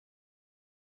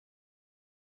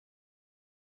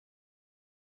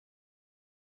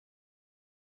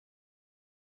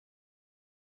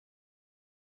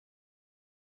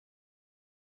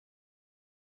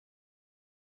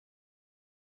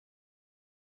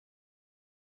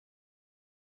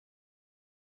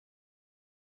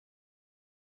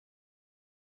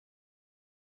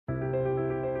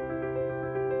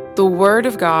The Word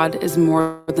of God is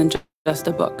more than just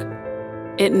a book.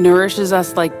 It nourishes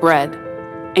us like bread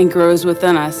and grows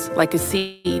within us like a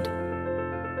seed.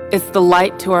 It's the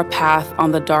light to our path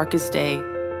on the darkest day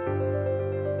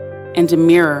and a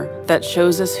mirror that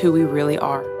shows us who we really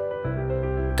are.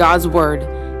 God's Word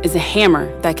is a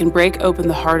hammer that can break open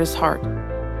the hardest heart,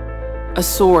 a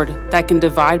sword that can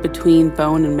divide between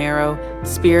bone and marrow,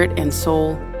 spirit and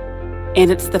soul, and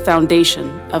it's the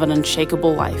foundation of an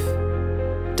unshakable life.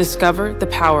 Discover the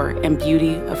power and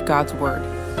beauty of God's Word.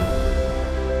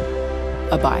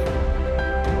 Abide.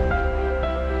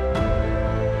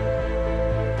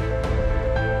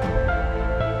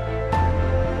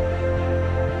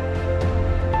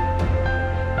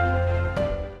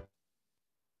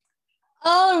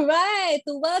 All right,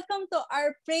 welcome to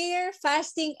our prayer,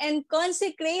 fasting, and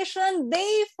consecration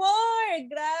day 4.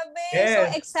 Grabe, so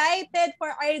Yes. excited for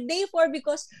our day 4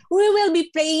 because we will be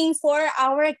praying for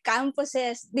our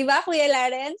campuses. Di ba, Kuya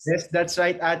Lawrence? Yes, that's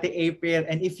right, Ate April.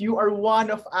 And if you are one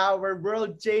of our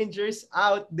world changers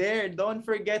out there, don't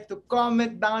forget to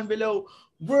comment down below,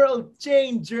 World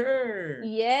Changer!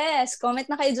 Yes, comment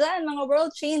na kayo dyan, mga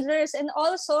world changers. And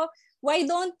also, why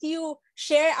don't you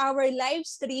share our live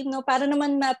stream, no, para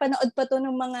naman mapanood pa to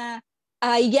ng mga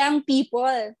young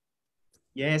people.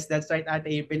 Yes, that's right,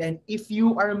 Ate April. And if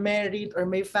you are married or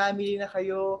may family na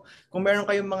kayo, kung meron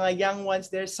kayong mga young ones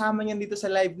there, sama niyan dito sa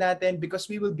live natin because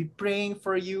we will be praying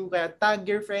for you. Kaya tag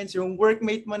your friends, yung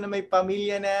workmate mo na may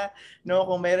pamilya na, no,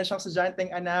 kung meron siyang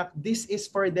estudyanteng anak, this is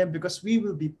for them because we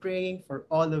will be praying for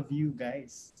all of you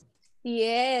guys.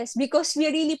 Yes, because we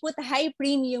really put a high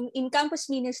premium in campus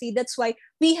ministry. That's why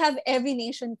we have Every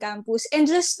Nation Campus. And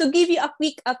just to give you a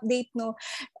quick update, no,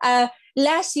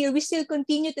 last year we still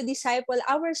continue to disciple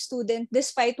our student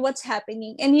despite what's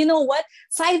happening. And you know what?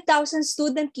 5,000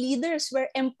 student leaders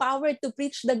were empowered to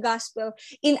preach the gospel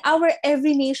in our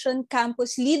Every Nation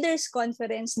Campus Leaders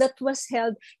Conference that was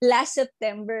held last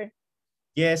September.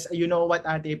 Yes, you know what,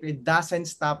 Ate April, it doesn't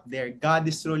stop there. God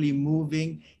is truly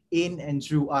moving in and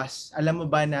through us. Alam mo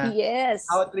ba na yes,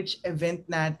 outreach event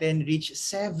natin reached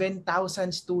 7,000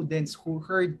 students who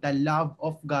heard the love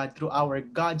of God through our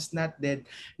God's Not Dead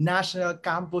National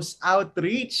Campus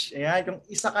Outreach. Ayan, kung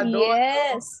isa ka doon,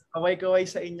 yes. kaway-kaway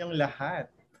sa inyong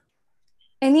lahat.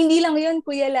 And hindi lang yun,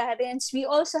 Kuya Lawrence, we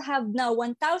also have now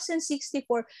 1,064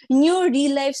 new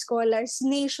real-life scholars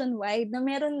nationwide na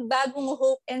meron bagong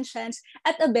hope and chance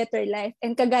at a better life.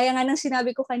 And kagaya nga ng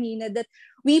sinabi ko kanina that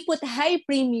we put high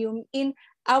premium in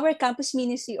our campus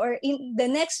ministry or in the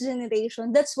next generation.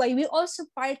 That's why we also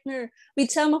partner with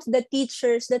some of the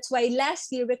teachers. That's why last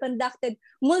year we conducted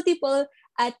multiple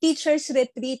teachers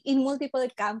retreat in multiple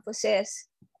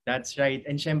campuses. That's right.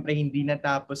 And syempre, hindi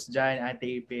natapos dyan,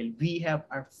 Ate April. We have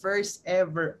our first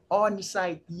ever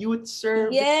on-site youth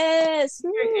service. Yes!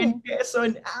 In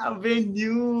Quezon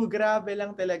Avenue. Grabe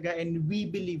lang talaga. And we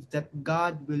believe that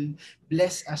God will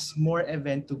bless us more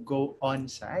event to go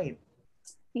on-site.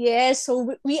 Yes,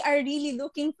 so we are really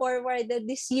looking forward that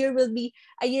this year will be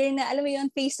a year na, alam mo yun,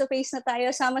 face-to-face na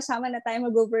tayo, sama-sama na tayo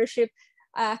mag-worship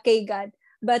kay God.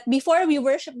 But before we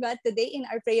worship God today in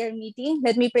our prayer meeting,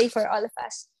 let me pray for all of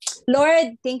us.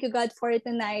 Lord, thank you, God, for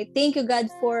tonight. Thank you, God,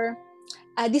 for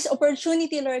this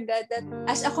opportunity, Lord God, that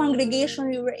as a congregation,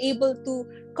 we were able to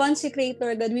consecrate,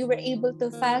 Lord God. We were able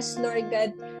to fast, Lord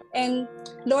God. And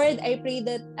Lord, I pray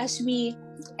that as we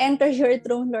enter your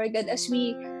throne, Lord God, as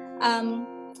we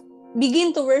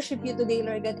begin to worship you today,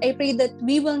 Lord God, I pray that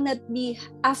we will not be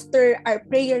after our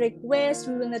prayer requests,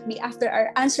 we will not be after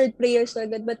our answered prayers,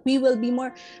 Lord God, but we will be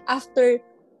more after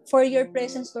for your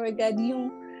presence, Lord God,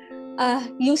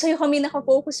 yung sa'yo kami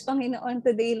nakafocus, Panginoon,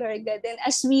 today, Lord God. And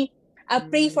as we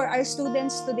pray for our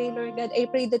students today, Lord God,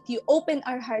 I pray that you open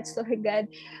our hearts, Lord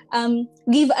God.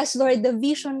 Give us, Lord, the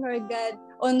vision, Lord God,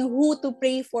 on who to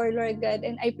pray for, Lord God.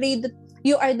 And I pray that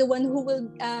you are the one who will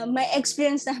may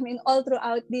experience namin all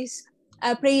throughout this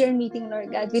prayer meeting,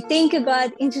 Lord God. We thank you,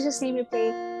 God. In Jesus' name we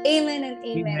pray. Amen and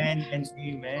amen. Amen and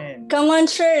amen. Come on,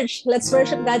 church. Let's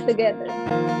worship God together.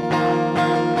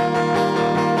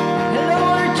 Hello,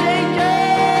 World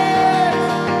Changers!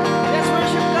 Let's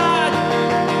worship God!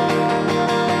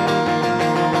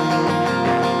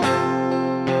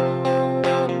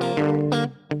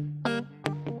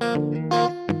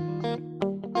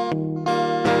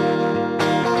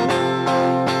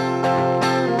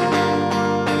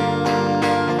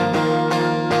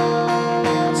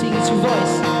 Sing it your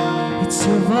voice. It's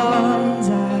your voice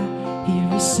I hear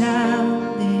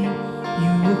resounding.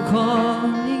 You were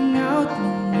calling out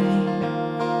my name.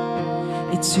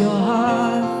 It's your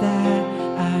heart that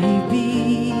I hear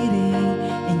beating.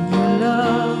 In your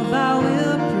love I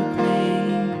will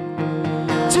proclaim.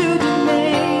 To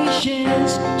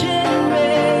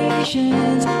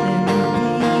nations. Let me be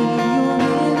your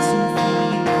ransom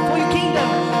fee. For your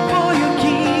kingdom, for your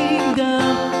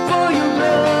kingdom, for your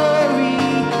glory.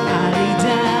 I lay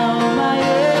down my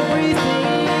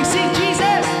everything. Sing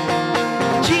Jesus,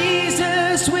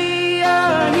 Jesus, we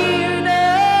are here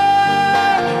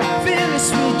now. Fill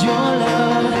us with your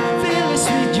love, fill us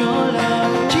with your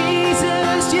love.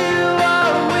 Jesus, you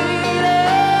are with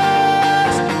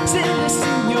us. Send us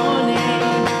in your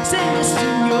name, send us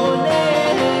in your name.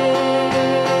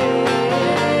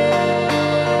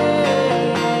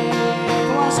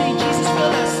 Come on, say Jesus,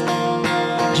 fill us.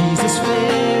 Jesus,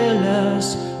 fill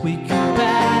us with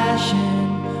compassion.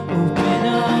 Open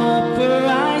up our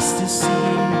eyes to see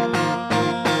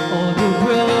all the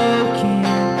broken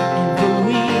and the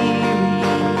weary.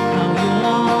 How you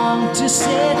long to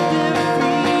set them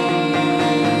free.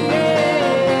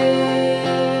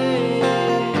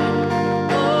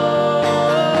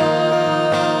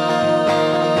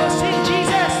 Oh, say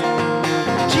Jesus,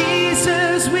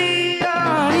 Jesus, we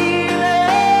are here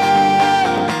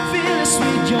now. Fill us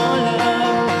with your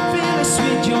love, fill us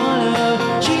with your love.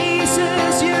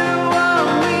 Jesus, you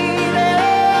are with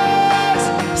us.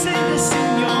 Send us in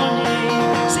your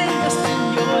name, send us in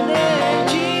your name.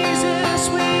 Jesus,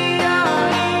 we are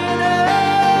here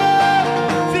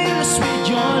now. Fill us with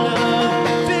your love,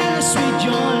 fill us with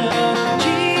your love.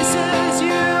 Jesus,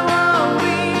 you are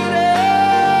with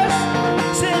us.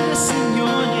 Send us in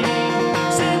your name,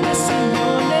 send us in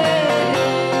your name.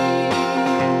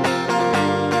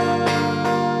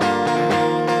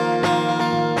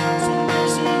 Send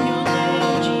us in your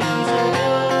name,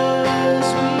 Jesus.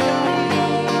 We are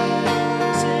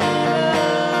here. Send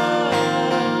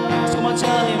us. Come on,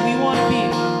 tell him we want to be.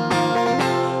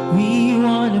 We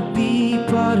want to be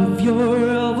part of your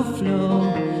overflow.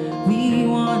 We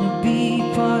want to be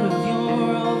part of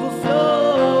your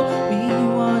overflow. We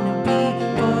want to be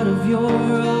part of your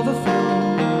overflow.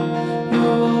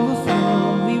 Your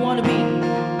overflow. We want to be.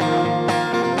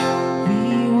 We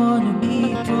want to be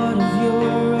part of your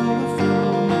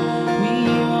overflow. We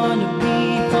want to be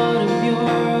part of your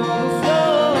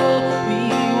overflow. We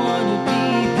want to be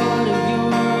part of your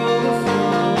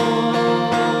overflow.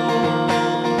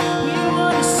 We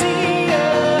want to see you.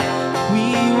 We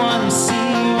want to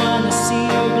see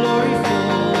your glory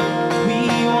fall. We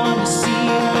want to see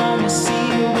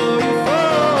your glory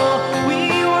fall. We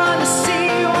want to see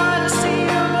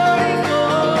your glory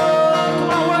fall.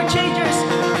 Come on, world changers.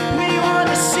 We want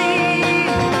to see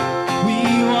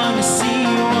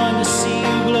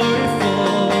your glory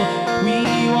fall. We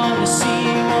want to see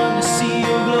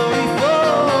your glory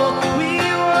fall. We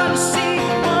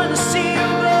want to see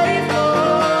your glory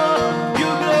fall.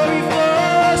 Your glory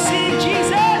fall. Sing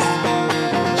Jesus,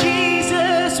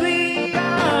 Jesus, we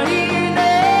are here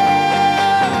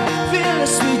now. Fill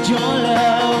us with your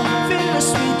love, fill us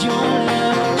with your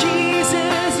love.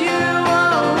 Jesus, you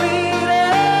are with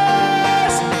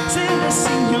us. Send us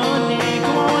in your name.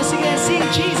 Come on, once again, sing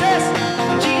Jesus,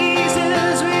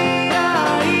 Jesus, we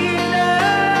are here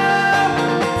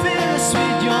now. Fill us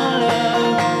with your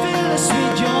love, fill us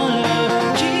with your love.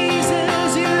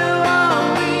 Jesus, you are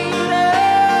with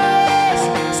us.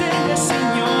 Send us in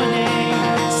your name,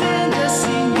 send us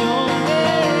in your name.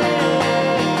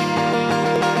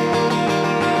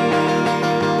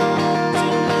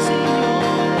 Send us in your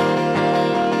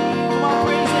name. Come on,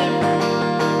 praise him.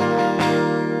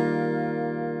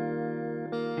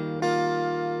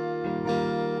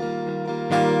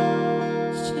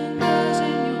 Send us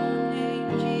in your name,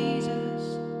 Jesus.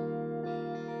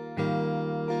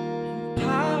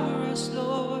 Empower us,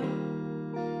 Lord.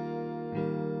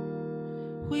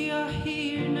 We are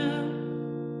here now.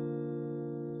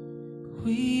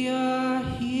 We are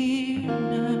here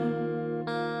now.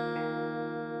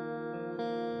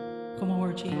 Come on,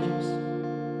 word changers.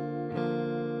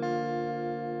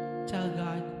 Tell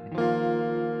God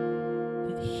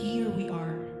that here we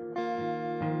are.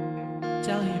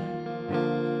 Tell him,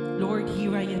 Lord,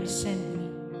 here I am, send me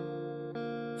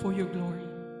for your glory.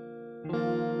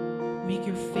 Make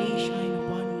your face shine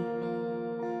upon me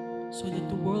so that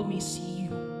the world may see you.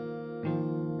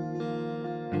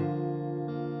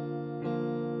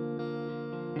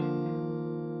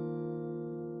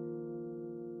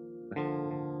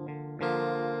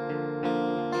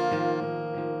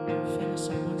 Fill us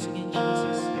up once again,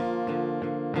 Jesus.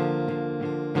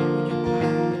 With your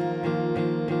power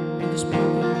in this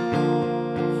program,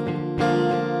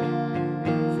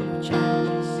 full of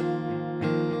challenges.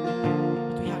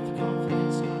 But we have the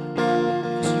confidence, God,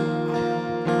 because you are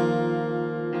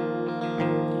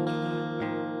our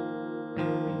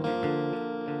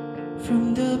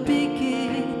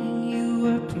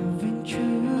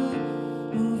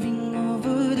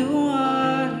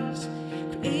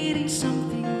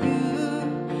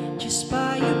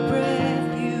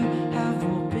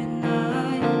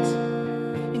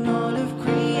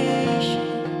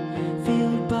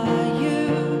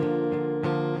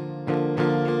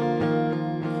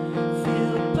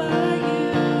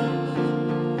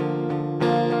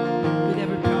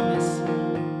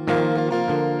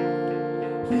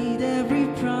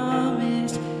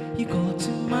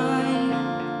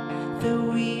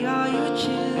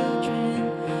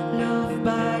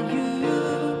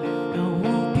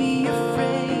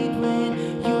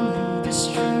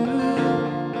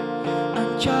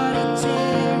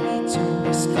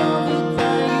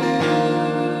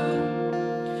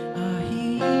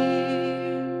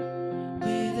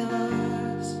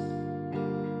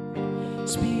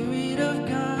Spirit of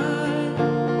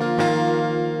God,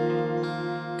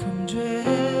 come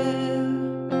dwell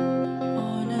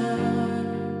on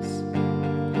us.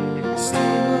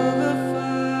 Stir a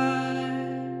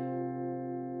fire,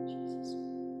 Jesus.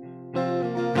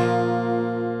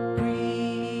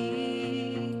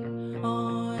 Breathe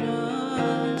on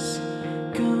us,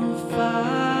 come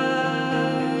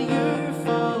fire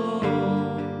fall.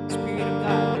 Spirit of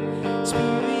God,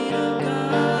 Spirit of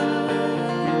God,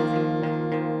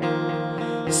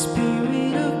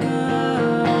 Spirit of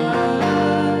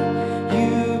God,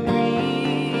 you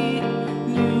breathe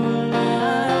new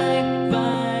life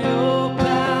by your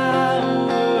power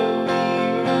we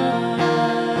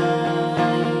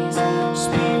rise.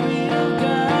 Spirit of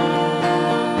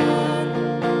God,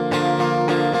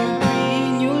 you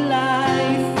breathe new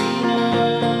life in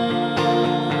us.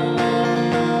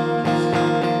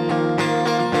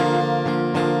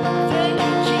 Thank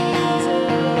you, Jesus.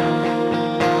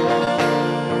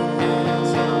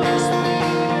 Holy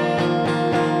Spirit,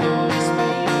 Holy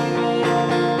Spirit.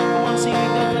 Come on, sing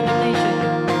with no condemnation.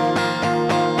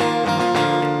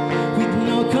 With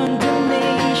no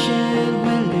condemnation,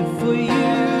 we live for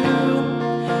you.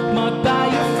 Marked by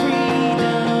your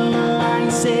freedom,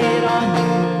 mindset on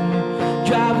you.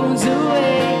 Dry wounds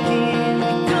awaken,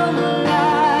 we come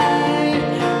alive,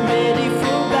 ready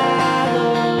for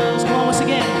battles. Come on, once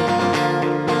again.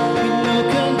 With no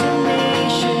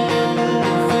condemnation, we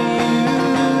live for you.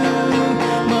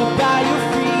 Marked by your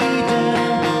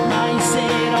freedom,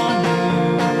 mindset on you.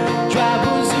 Dry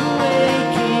wounds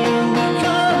awaken, we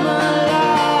come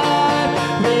alive,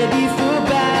 ready for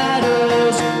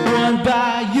battles. Run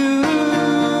by you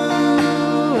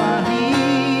are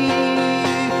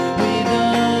here with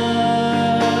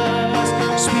us.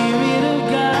 Spirit of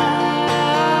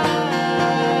God,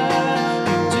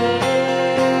 you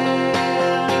dwell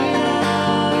in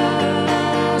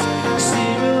us.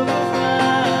 Stir of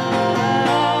fire,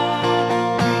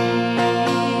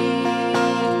 breathe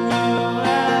new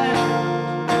life,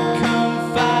 come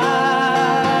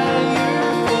fire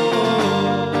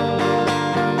fall.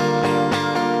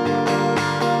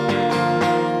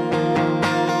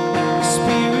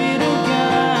 Spirit of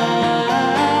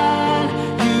God,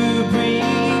 you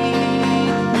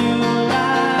breathe new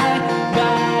life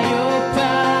by your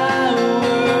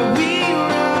power we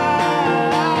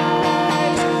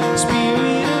rise.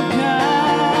 Spirit of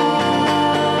God,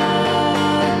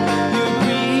 you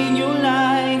breathe new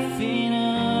life in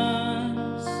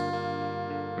us.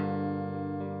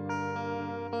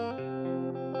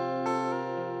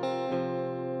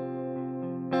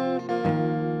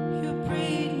 You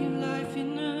breathe new life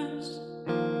in us,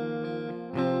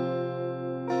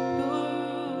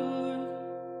 Lord.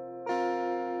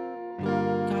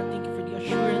 God, thank you for the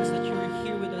assurance that you are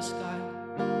here with us, God.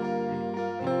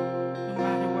 No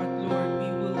matter what, Lord, we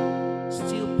will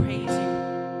still praise you.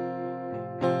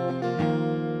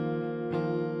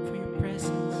 For your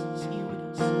presence is here with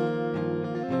us.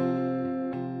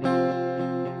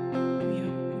 We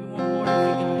want more of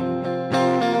you, God.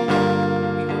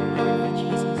 We want more of you,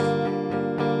 Jesus.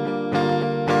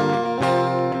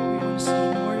 We want to see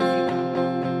more of you, God.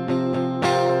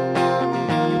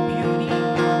 Your beauty,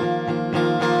 your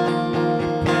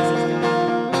presence, God.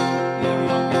 We are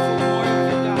hungry for more of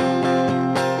you, God.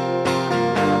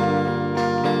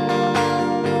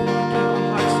 Give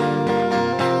our hearts to Him.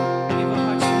 Give our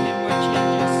hearts to Him where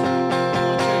changes. Come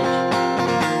on, church.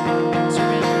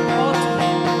 Surrender all to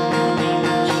Him in the name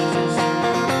of Jesus.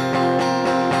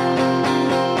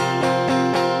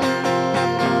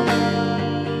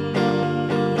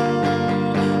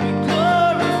 We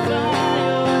glorify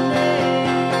your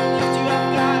name. Lift you up,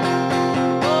 God.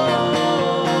 Oh,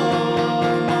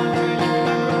 come on, church.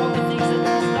 Remember all the things that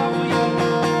He's done for you.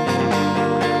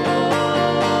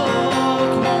 Oh,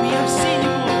 come on. We have seen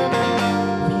you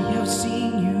move. We have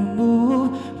seen you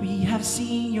move. We have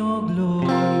seen your glory.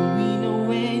 We know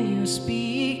when you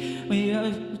speak, we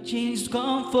have changed,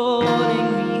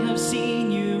 comforting. We have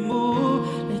seen you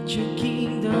move. Let your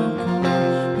kingdom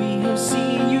come. We have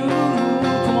seen you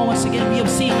move. Come on, once again. We have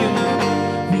seen you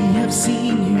move. We have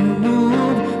seen you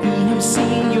move. We have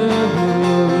seen your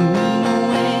glory. We know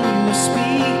when you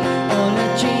speak, all the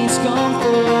chains come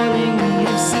falling. We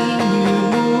have seen you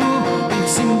move. We've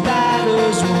seen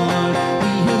battles won.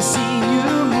 We have seen you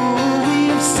move. We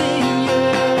have seen you.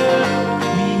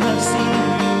 We have seen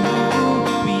you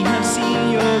move. We have seen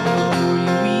your glory.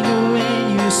 We know when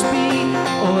you speak,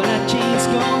 all the chains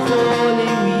come falling.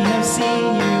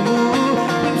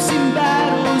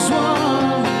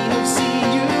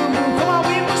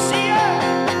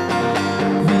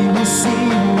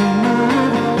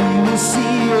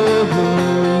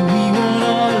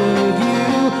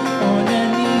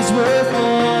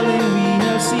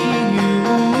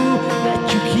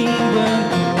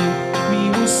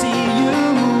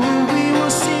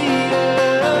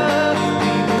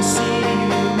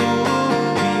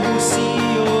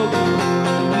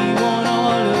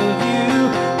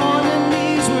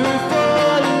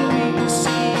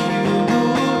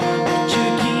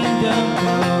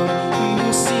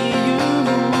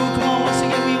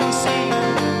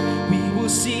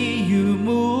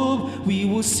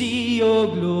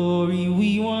 your glory.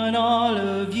 We want all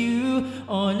of you.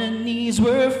 On our knees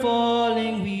we're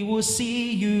falling. We will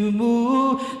see you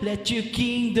move. Let your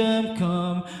kingdom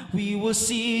come. We will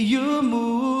see you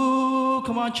move.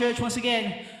 Come on, church, once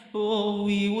again. Oh,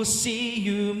 we will see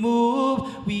you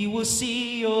move. We will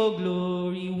see your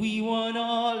glory. We want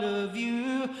all of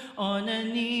you. On our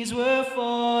knees we're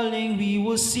falling. We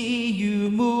will see you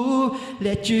move.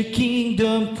 Let your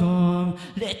kingdom come.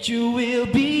 Let your will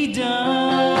be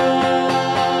done.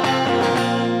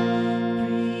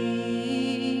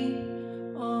 Breathe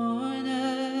on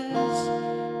us.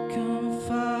 Come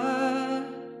fire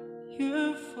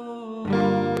fall.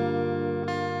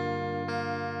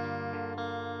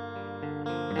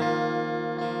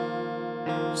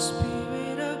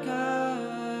 Spirit of God,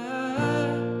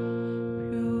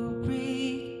 you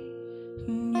breathe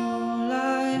new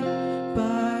life.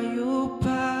 By your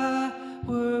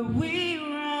power we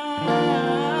rise.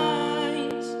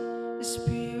 The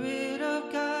Spirit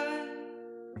of God,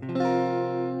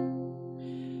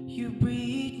 you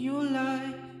breathe new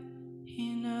life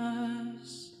in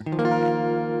us.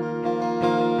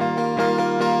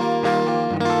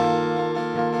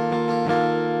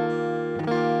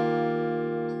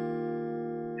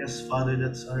 Yes, Father,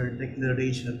 that's our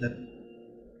declaration that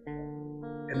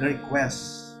and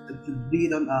request that you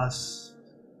breathe on us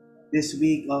this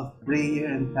week of prayer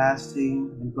and fasting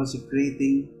and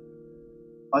consecrating.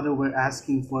 Father, we're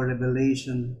asking for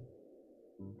revelation.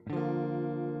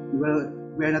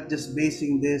 We're not just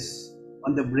basing this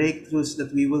on the breakthroughs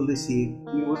that we will receive.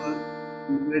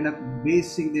 We're not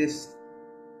basing this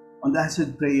on the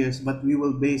answered prayers, but we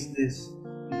will base this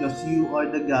because you are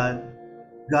the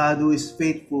God who is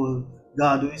faithful,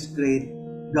 God who is great,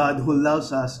 God who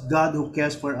loves us, God who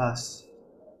cares for us.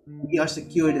 We are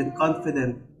secured and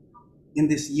confident in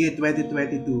this year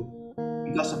 2022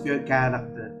 because of your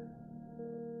character.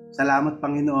 Salamat,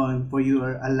 Panginoon, for you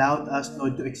are allowed us,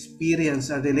 Lord, to experience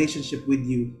a relationship with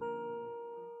you.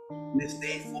 In this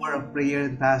day 4 of prayer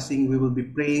and fasting, we will be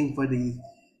praying for the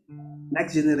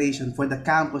next generation, for the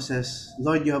campuses.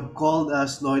 Lord, you have called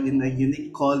us, Lord, in a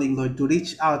unique calling, Lord, to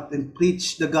reach out and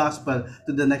preach the gospel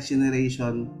to the next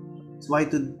generation. That's why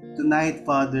tonight,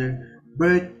 Father,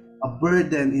 birth a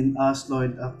burden in us,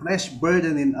 Lord, a fresh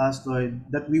burden in us, Lord,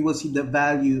 that we will see the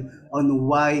value on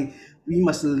why we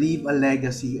must leave a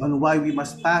legacy, on why we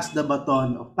must pass the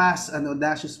baton, or pass an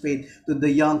audacious faith to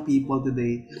the young people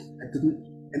today.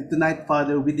 And tonight,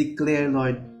 Father, we declare,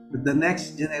 Lord, that the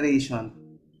next generation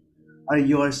are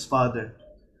yours, Father.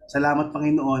 Salamat,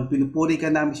 Panginoon. Pinupuri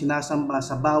ka namin, sinasamba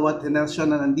sa bawat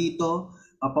henerasyon na nandito,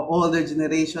 older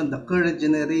generation, the current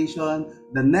generation,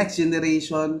 the next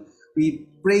generation.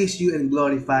 We praise you and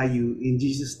glorify you in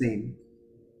Jesus' name.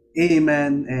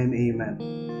 Amen and amen.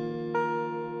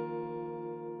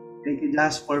 Thank you,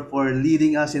 Jasper, for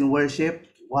leading us in worship.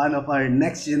 One of our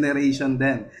next generation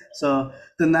then. So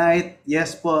tonight,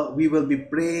 yes po, we will be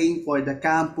praying for the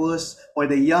campus, for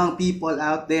the young people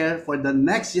out there, for the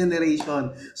next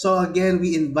generation. So again,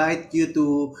 we invite you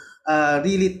to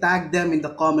really tag them in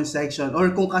the comment section.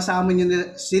 Or kung kasama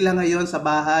nyo sila ngayon sa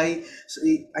bahay,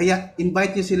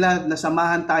 invite nyo sila na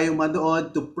samahan tayo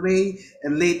manood to pray.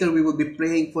 And later, we will be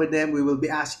praying for them. We will be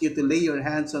asking you to lay your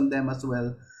hands on them as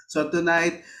well. So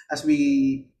tonight,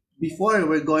 before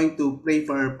we're going to pray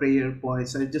for our prayer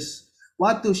points, I just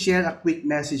want to share a quick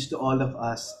message to all of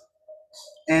us.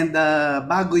 And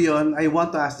bago yon, I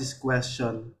want to ask this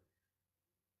question.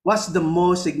 What's the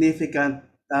most significant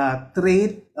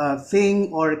trait,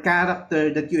 thing, or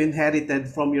character that you inherited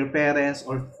from your parents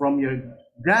or from your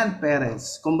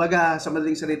grandparents? Kumbaga, sa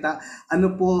madaling salita,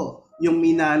 ano po yung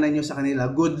minana nyo sa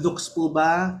kanila? Good looks po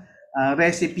ba?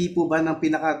 Recipe po ba ng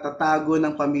pinakatatago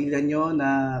ng pamilya nyo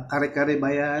na kare-kare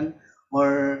ba yan?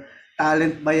 Or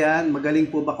talent ba yan? Magaling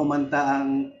po ba kumanta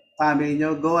ang family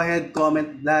nyo? Go ahead,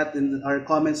 comment that in our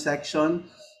comment section.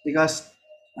 Because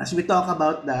as we talk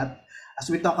about that, as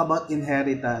we talk about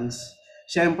inheritance,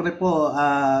 syempre po,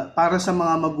 para sa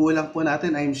mga magulang po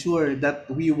natin, I'm sure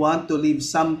that we want to leave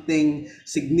something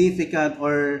significant,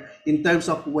 or in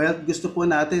terms of wealth, gusto po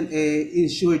natin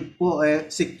insured po,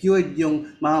 secured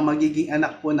yung mga magiging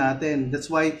anak po natin.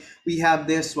 That's why we have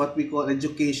this, what we call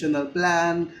educational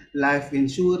plan, life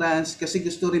insurance, kasi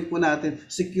gusto rin po natin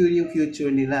secure yung future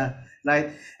nila,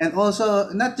 right? And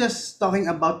also, not just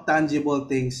talking about tangible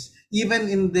things,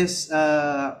 even in this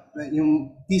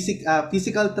yung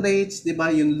physical traits, 'di ba,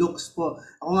 yung looks po.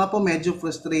 Ako nga po medyo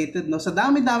frustrated, no, sa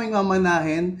dami-daming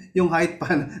mamanahin, yung height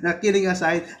pa. Kidding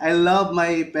aside, I love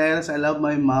my parents, I love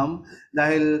my mom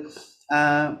dahil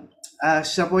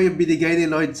siya po yung binigay ni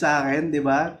Lord sa akin, 'di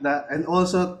ba? And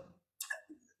also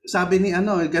sabi ni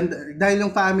ano, dahil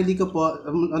yung family ko po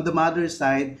on the mother's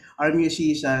side are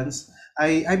musicians.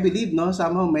 I believe no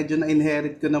somehow medyo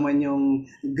na-inherit ko naman yung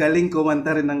galing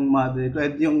kumanta rin ng mother ko.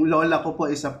 At yung lola ko po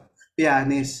is a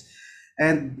pianist.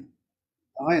 And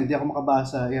okay, hindi ako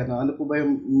makabasa. Yan, ano po ba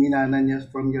yung minana niya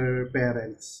from your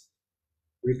parents?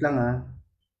 Wait lang ah.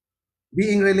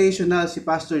 Being relational si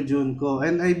Pastor Junko,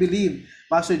 and I believe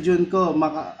Pastor Junko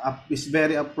is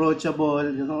very approachable,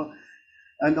 you know.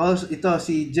 And also ito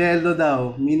si Jello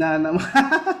daw, minana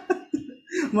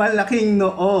malaking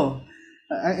noo.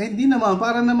 Hindi naman,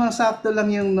 para naman sakto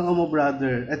lang yung noo mo,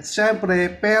 brother. At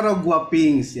syempre, pero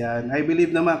guwapings yan. I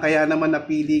believe naman, kaya naman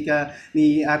napili ka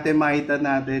ni Ate Maita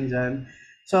natin dyan.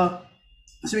 So,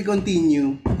 as we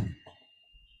continue,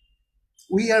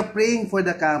 we are praying for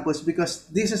the campus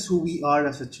because this is who we are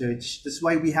as a church. That's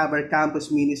why we have our campus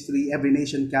ministry, Every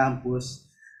Nation Campus,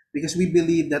 because we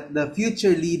believe that the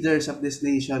future leaders of this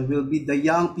nation will be the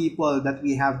young people that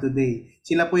we have today.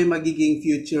 Sila po yung magiging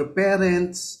future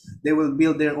parents. They will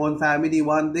build their own family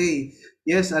one day.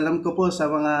 Yes, alam ko po sa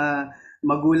mga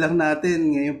magulang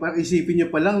natin, ngayon isipin nyo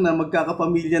pa lang na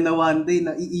magkakapamilya na one day,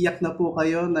 na iiyak na po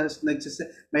kayo, na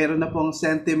mayroon na pong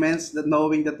sentiments that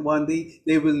knowing that one day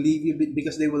they will leave you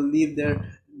because they will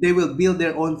build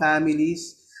their own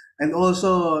families. And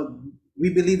also,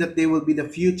 we believe that they will be the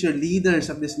future leaders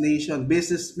of this nation,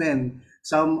 businessmen,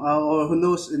 some or who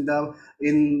knows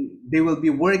they will be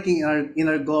working in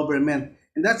our government.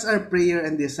 And that's our prayer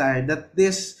and desire, that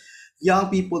this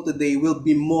young people today will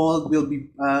be molded,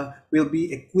 will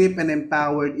be equipped and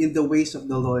empowered in the ways of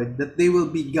the Lord, that they will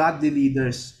be godly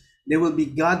leaders, they will be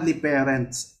godly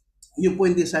parents. Yun po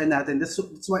yung desire natin. That's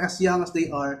why as young as they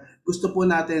are, gusto po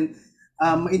natin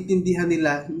maintindihan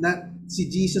nila na si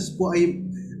Jesus po ay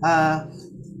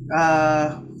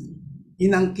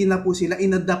inangkin na po sila,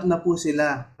 inadapt na po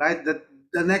sila, right? That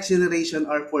the next generation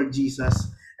are for Jesus.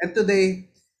 And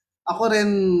today, ako rin,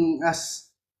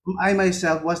 as I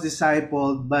myself was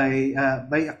discipled by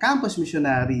a campus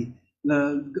missionary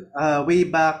na way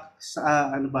back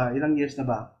sa ilang years na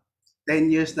ba?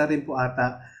 10 years na rin po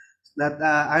ata, that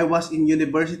I was in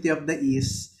University of the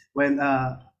East when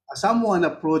someone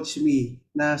approached me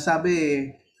na sabi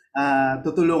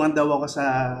tutulungan daw ako sa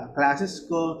classes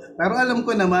ko, pero alam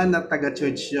ko naman na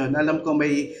taga-church yon. Alam ko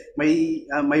may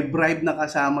bribe na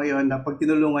kasama yon, na pag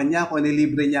tinulungan niya ako,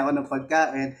 nilibre niya ako ng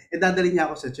pagkain, dadali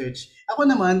niya ako sa church. Ako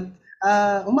naman,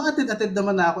 umaatid-atid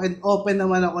naman ako and open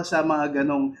naman ako sa mga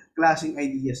ganong klaseng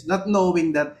ideas, not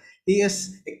knowing that He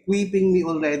is equipping me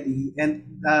already and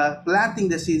planting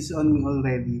the seeds on me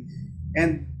already.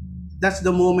 And that's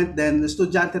the moment then,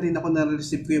 estudyante rin ako na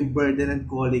receive ko yung burden and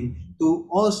calling to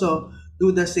also do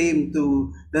the same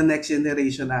to the next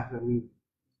generation after me.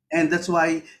 And that's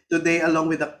why today,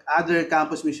 along with the other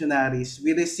campus missionaries,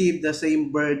 we receive the same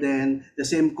burden, the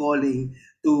same calling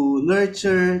to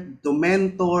nurture, to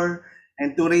mentor,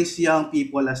 and to raise young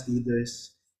people as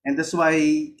leaders. And that's why,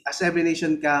 as Every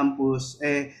Nation Campus,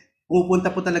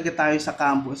 pupunta po talaga tayo sa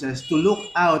campuses to look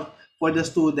out for the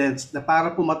students na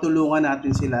para po matulungan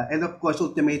natin sila. And of course,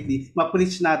 ultimately,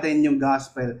 ma-preach natin yung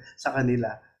gospel sa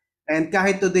kanila. And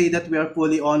kahit today that we are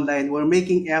fully online, we're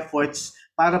making efforts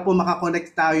para po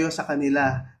makakonect tayo sa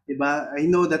kanila. Diba? I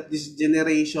know that this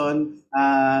generation,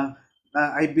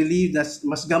 I believe that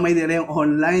mas gamay nila yung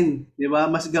online.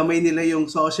 Diba? Mas gamay nila yung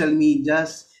social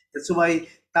medias. That's why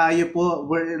tayo po,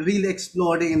 we're really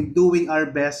exploring and doing our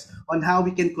best on how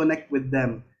we can connect with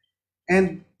them.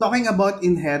 And talking about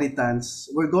inheritance,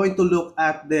 we're going to look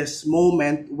at this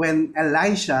moment when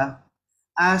Elisha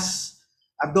asked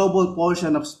a double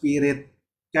portion of spirit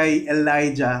kay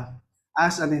Elijah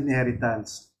as an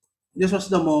inheritance. This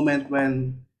was the moment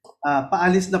when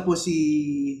paalis na po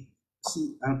si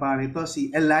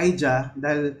Elijah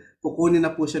dahil kukunin na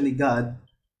po siya ni God.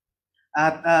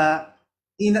 At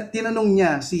tinanong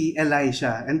niya si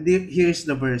Elisha, and here's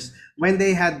the verse. When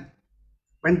they had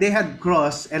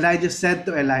crossed, Elijah said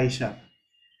to Elisha,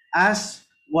 "Ask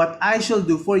what I shall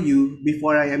do for you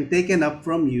before I am taken up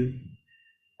from you."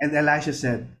 And Elisha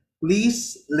said,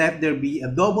 "Please let there be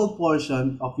a double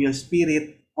portion of your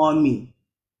spirit on me."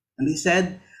 And he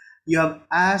said, "You have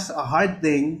asked a hard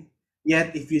thing,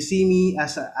 yet if you see me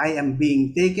as I am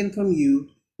being taken from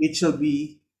you, it shall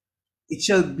be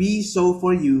so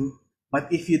for you.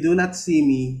 But if you do not see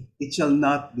me, it shall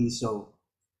not be so."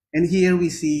 And here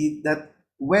we see that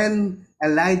when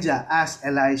Elijah asked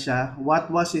Elisha,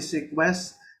 what was his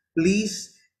request?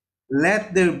 Please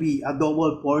let there be a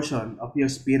double portion of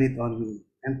your spirit on me.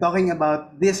 And talking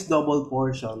about this double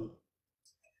portion,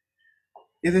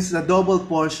 it is the double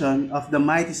portion of the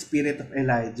mighty spirit of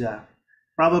Elijah.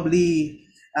 Probably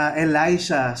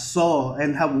Elisha saw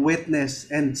and have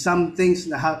witnessed, and some things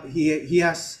na he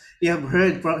has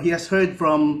heard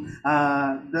from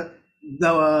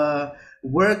the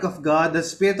work of God. The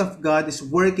Spirit of God is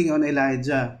working on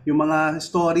Elijah. Yung mga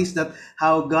stories that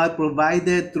how God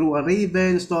provided through a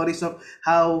raven, stories of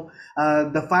how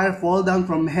the fire fall down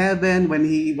from heaven when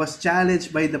he was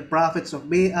challenged by the prophets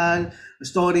of Baal,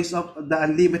 stories of the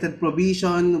unlimited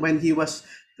provision when he was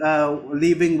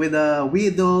living with a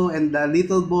widow and a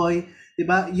little boy.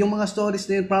 Diba? Yung mga stories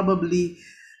na yun probably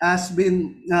has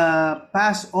been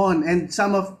passed on, and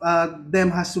some of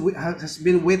them has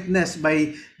been witnessed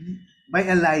by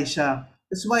Elisha.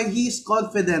 That's why he is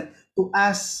confident to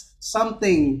ask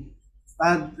something,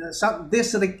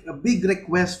 a big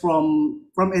request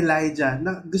from Elijah.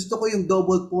 Na gusto ko yung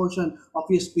double portion of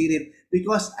your spirit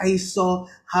because I saw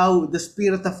how the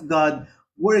Spirit of God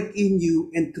work in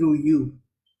you and through you.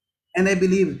 And I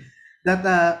believe that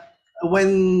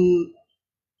when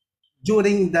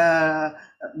during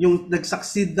yung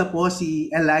nag-succeed na po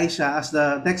si Elisha as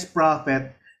the next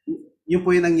prophet, yun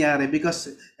po yung nangyari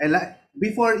because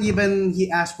before even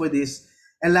he asked for this,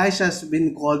 Elisha has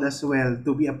been called as well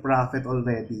to be a prophet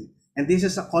already. And this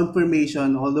is a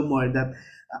confirmation all the more that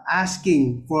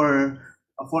asking for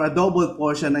a double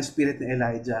portion ng spirit ni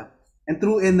Elijah. And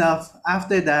true enough,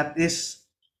 after that is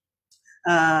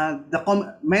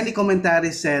many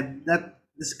commentaries said that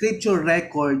the scripture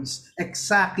records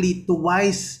exactly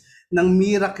twice ng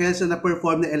miracles na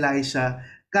perform ni Elisha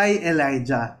kay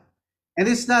Elijah. And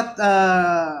it's not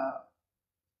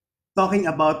talking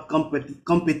about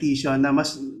competition na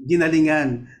mas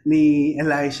ginalingan ni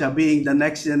Elisha being the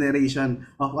next generation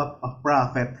of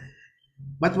prophet.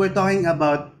 But we're talking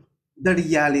about the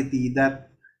reality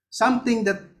that something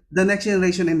that the next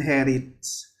generation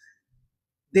inherits,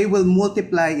 they will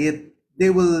multiply it, they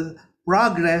will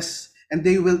progress, and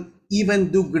they will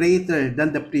even do greater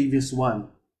than the previous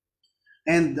one.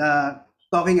 And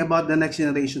talking about the next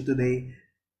generation today,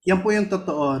 yan po yung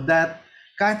totoo that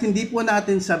kahit hindi po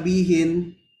natin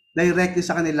sabihin directly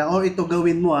sa kanila, or ito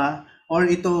gawin mo or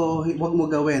ito huwag mo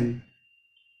gawin.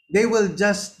 They will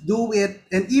just do it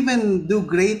and even do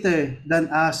greater than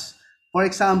us. For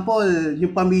example,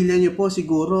 yung pamilya niyo po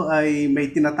siguro ay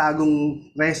may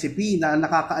tinatagong recipe na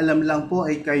nakakaalam lang po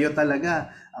ay kayo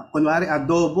talaga. Kunwari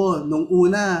adobo, nung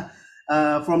una,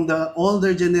 from the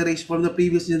older generation, from the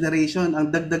previous generation,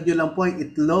 ang dagdag nyo lang po ay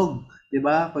itlog.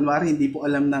 Diba? Kunwari, hindi po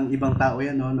alam ng ibang tao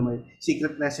yan, no? Na may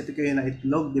secret recipe kayo na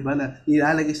itlog, diba? Na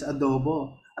nilalagay sa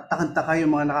adobo. At takanta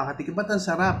yung mga nakakatikim. Ba't ang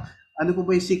sarap? Ano po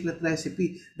ba yung secret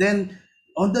recipe? Then,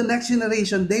 on the next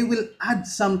generation, they will add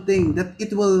something that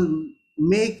it will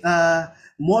make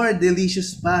more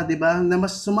delicious pa, diba? Na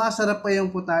mas sumasarap pa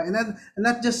yung puta. And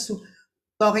not just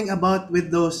talking about with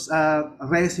those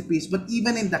recipes, but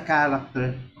even in the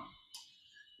character.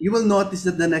 You will notice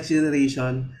that the next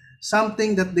generation,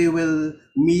 something that they will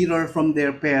mirror from their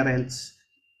parents.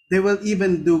 They will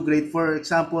even do great. For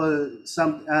example,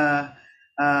 some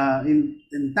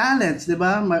in talents, di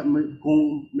ba?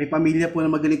 Kung may pamilya po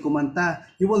na magaling kumanta,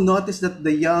 you will notice that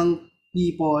the young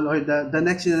people or the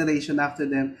next generation after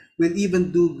them will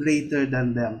even do greater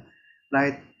than them,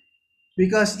 right?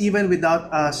 Because even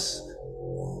without us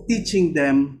teaching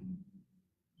them,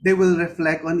 they will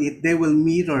reflect on it. They will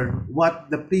mirror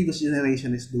what the previous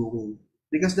generation is doing.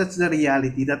 Because that's the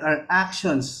reality, that our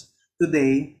actions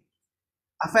today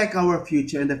affect our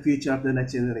future and the future of the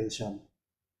next generation.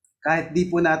 Kahit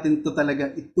di po natin to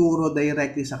talaga ituro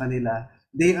directly sa kanila,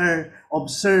 they are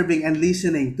observing and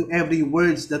listening to every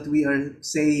words that we are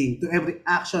saying, to every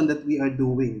action that we are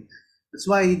doing. That's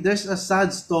why there's a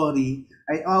sad story.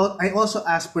 I also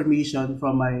asked permission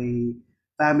from my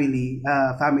family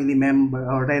member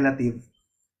or relative,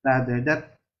 rather,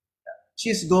 that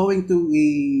she's going to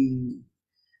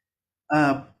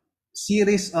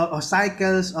series or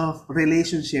cycles of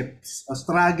relationships, or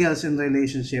struggles in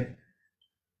relationship.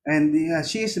 And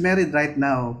she is married right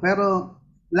now. Pero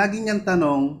lagi niyang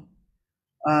tanong,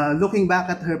 looking back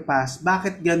at her past,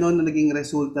 bakit ganon na naging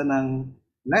resulta ng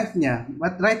life niya?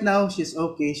 But right now, she's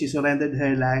okay. She surrendered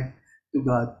her life to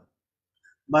God.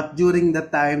 But during the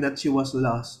time that she was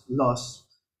lost,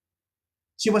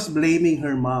 she was blaming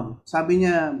her mom. Sabi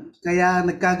niya, kaya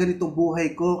nagkaganitong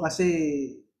buhay ko kasi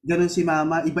ganun si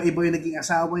mama, iba-iba yung naging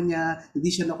asawa niya, hindi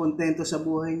siya nakontento sa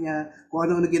buhay niya, kung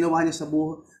ano-ano ginawa niya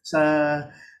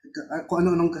kung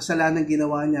ano-anong kasalanan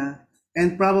ginawa niya.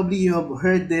 And probably you have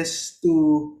heard this to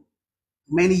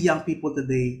many young people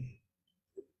today.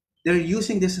 They're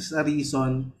using this as a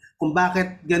reason kung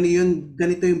bakit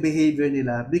ganito yung behavior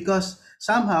nila, because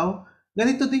somehow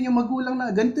ganito din yung magulang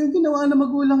na, ganito yung ginawa ng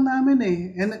magulang namin eh,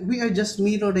 and we are just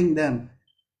mirroring them.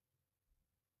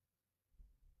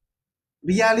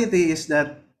 reality is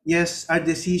that, yes, our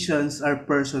decisions are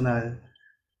personal.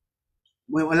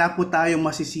 Wala po tayong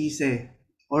masisisi,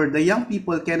 or the young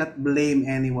people cannot blame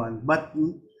anyone. But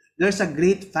there's a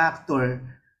great factor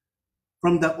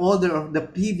from the older of the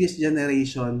previous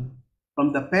generation,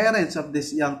 from the parents of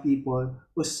these young people,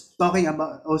 who's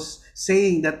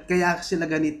saying that kaya sila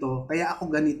ganito, kaya ako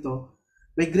ganito.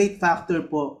 May great factor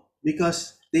po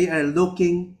because they are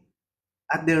looking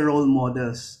at their role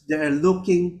models. They are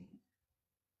looking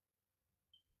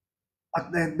at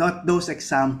those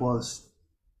examples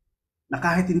na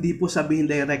kahit hindi po sabihin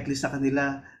directly sa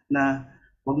kanila na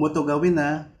wag mo to gawin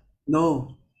na,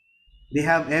 no, they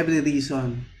have every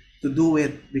reason to do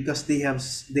it because they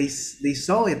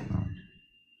saw it.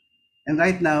 And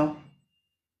right now,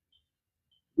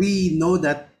 we know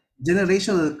that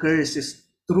generational curse is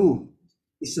true,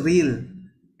 is real,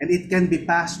 and it can be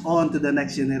passed on to the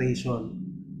next generation.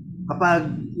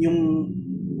 Kapag yung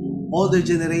older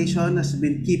generation has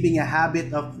been keeping a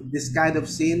habit of this kind of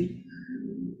sin,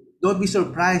 don't be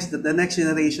surprised that the next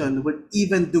generation would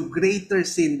even do greater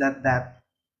sin than that.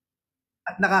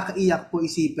 At nakakaiyak po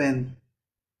isipin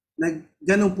na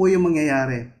ganun po yung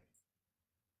mangyayari.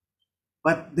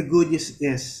 But the good news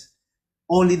is,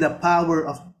 only the power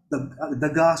of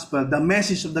the gospel, the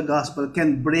message of the gospel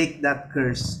can break that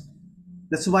curse.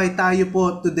 That's why tayo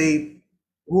po today,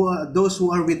 those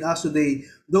who are with us today,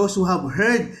 those who have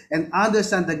heard and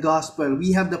understand the gospel,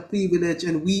 we have the privilege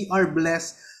and we are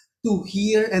blessed to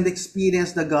hear and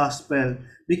experience the gospel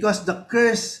because the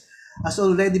curse has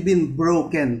already been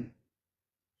broken.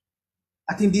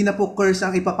 At hindi na po curse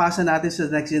ang ipapasa natin sa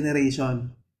next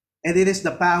generation. And it is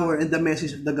the power and the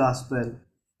message of the gospel.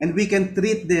 And we can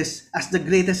treat this as the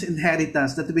greatest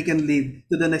inheritance that we can leave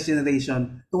to the next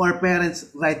generation, to our parents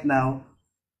right now.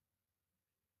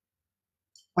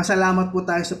 Pasalamat po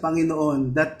tayo sa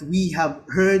Panginoon that we have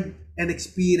heard and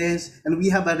experienced and we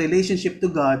have a relationship to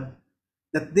God,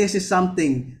 that this is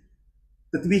something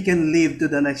that we can leave to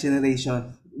the next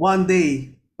generation. One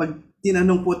day, pag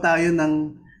tinanong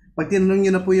nyo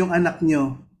na po yung anak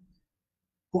nyo,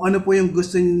 kung ano po yung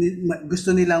gusto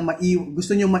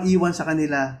nyo maiwan sa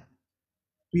kanila,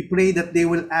 we pray that they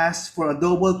will ask for a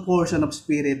double portion of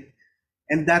spirit.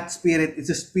 And that spirit is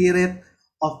a spirit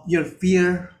of your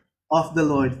fear of the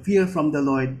Lord, fear from the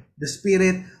Lord, the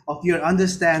spirit of your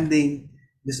understanding,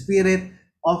 the spirit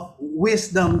of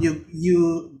wisdom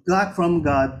you got from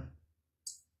God.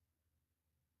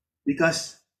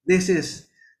 Because this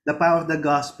is the power of the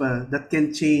gospel that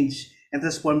can change and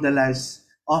transform the lives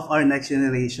of our next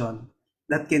generation,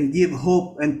 that can give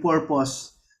hope and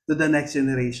purpose to the next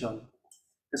generation.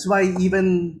 That's why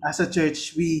even as a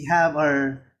church, we have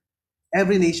our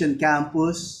Every Nation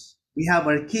campus. We have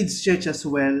our kids' church as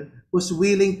well, who's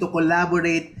willing to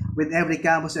collaborate with every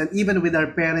campus and even with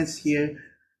our parents here.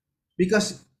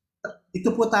 Because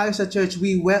ito po tayo sa church,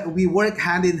 we work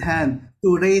hand in hand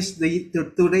to raise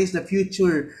the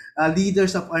future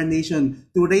leaders of our nation,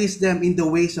 to raise them in the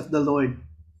ways of the Lord.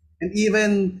 And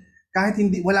even kahit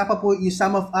wala pa po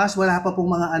some of us, wala pa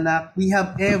pong mga anak, we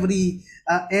have every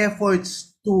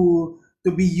efforts to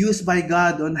be used by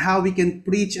God on how we can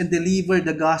preach and deliver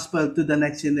the gospel to the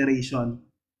next generation.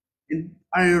 And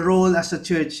our role as a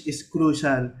church is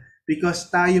crucial because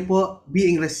tayo po,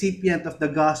 being recipient of the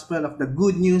gospel, of the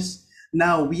good news,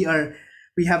 now we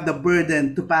have the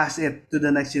burden to pass it to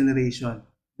the next generation.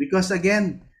 Because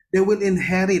again, they will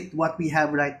inherit what we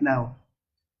have right now.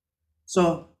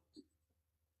 So,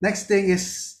 next thing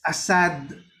is a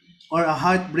sad or a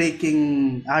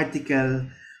heartbreaking article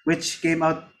which came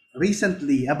out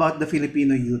recently about the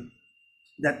Filipino youth,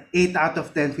 that 8 out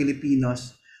of 10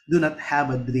 Filipinos do not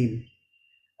have a dream.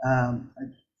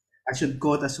 I should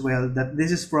quote as well that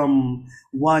this is from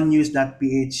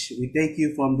onenews.ph. We take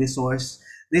you from this source.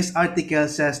 This article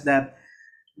says that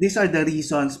these are the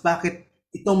reasons bakit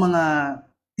itong mga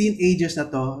teenagers na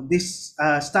to, this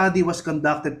study was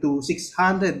conducted to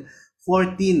 614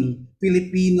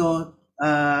 Filipino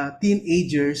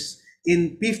teenagers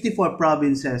in 54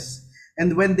 provinces.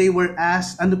 And when they were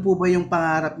asked, ano po ba yung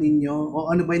pangarap ninyo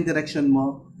o ano ba yung direction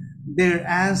mo, their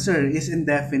answer is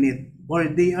indefinite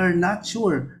or they are not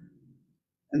sure.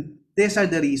 And these are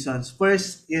the reasons.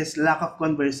 First is lack of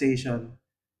conversation.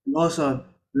 And also,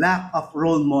 lack of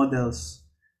role models.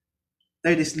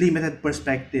 Third is limited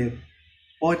perspective.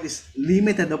 Fourth is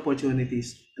limited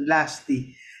opportunities. And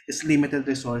lastly is limited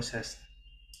resources.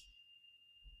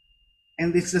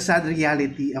 And it's the sad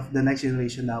reality of the next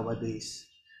generation nowadays.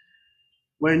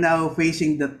 We're now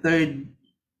facing the third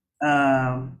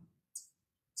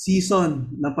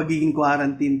season ng pagiging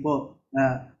quarantine po.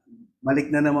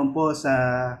 Balik na naman po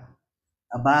sa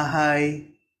bahay,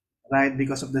 right?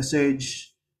 Because of the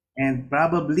surge, and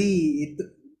probably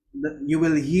you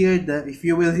will hear the if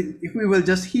we will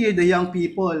just hear the young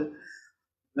people,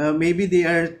 maybe they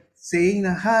are saying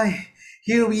na, "Hi,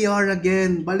 here we are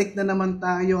again. Balik na naman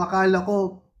tayo. Akala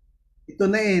ko ito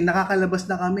na nakakalabas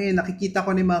na kami. Nakikita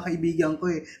ko ni mga kaibigan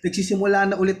ko Nagsisimula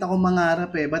na ulit ako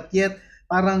mangarap But yet,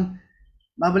 parang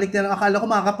babalik na lang. Akala ko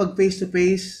makakapag face to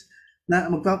face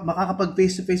makakapag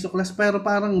face to face o class, pero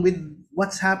parang with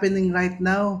what's happening right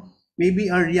now,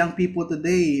 maybe our young people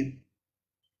today,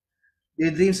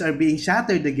 their dreams are being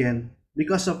shattered again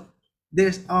because of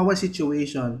our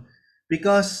situation,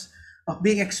 because of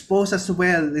being exposed as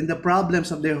well in the problems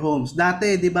of their homes.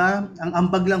 Dati, di ba, ang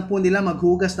ambag lang po nila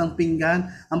maghugas ng pinggan,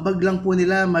 ambag lang po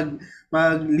nila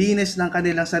maglinis ng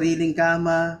kanilang sariling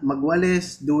kama,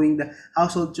 magwalis, doing the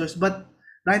household chores. But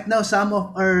right now, some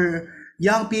of our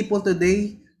young people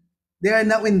today, they are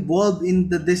now involved in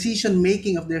the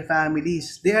decision-making of their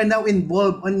families. They are now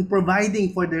involved in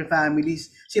providing for their families.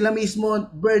 Sila mismo,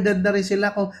 burdened na rin sila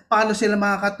kung paano sila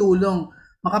makakatulong,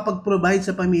 makapag-provide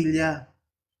sa pamilya.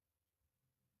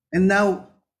 And now,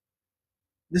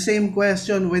 the same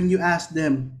question when you ask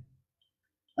them,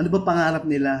 ano ba pangarap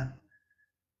nila?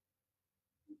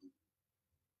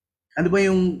 Ano ba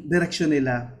yung direction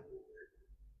nila?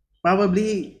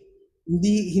 Probably,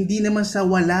 hindi naman sa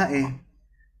wala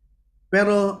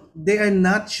Pero they are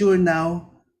not sure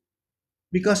now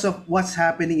because of what's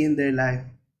happening in their life.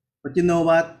 But you know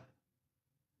what?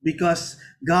 Because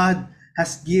God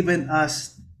has given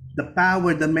us the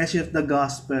power, the message of the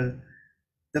gospel,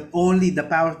 that only the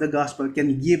power of the gospel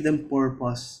can give them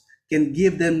purpose, can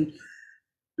give them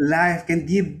life, can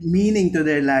give meaning to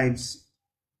their lives.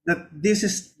 That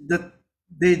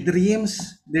their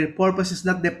dreams, their purpose is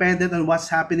not dependent on what's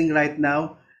happening right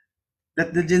now.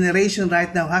 That the generation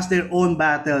right now has their own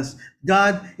battles.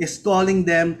 God is calling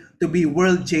them to be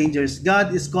world changers.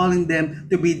 God is calling them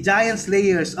to be giant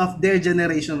slayers of their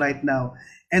generation right now.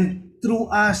 And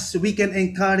through us, we can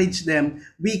encourage them.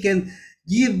 We can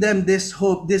give them this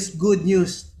hope, this good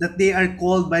news that they are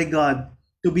called by God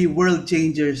to be world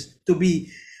changers, to be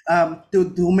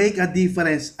to make a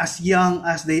difference as young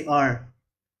as they are.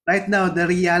 Right now, the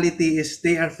reality is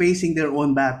they are facing their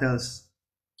own battles.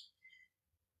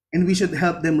 And we should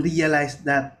help them realize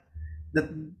that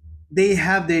they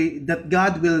have that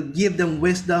God will give them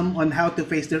wisdom on how to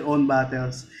face their own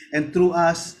battles. And through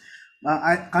us,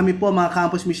 kami po mga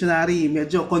campus missionary,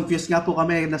 medyo confused nga po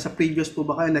kami, nasa previous po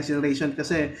ba kayo, next generation,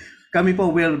 kasi kami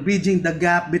po, we're bridging the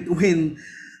gap between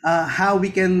how we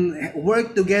can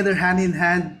work together hand in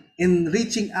hand in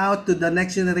reaching out to the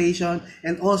next generation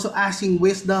and also asking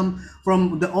wisdom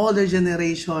from the older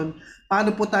generation.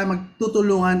 Paano po tayo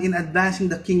magtutulungan in advancing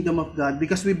the kingdom of God?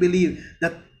 Because we believe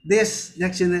that this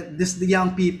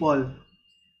young people,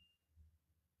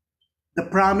 the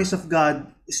promise of God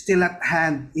is still at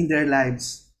hand in their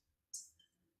lives.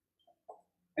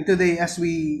 And today, as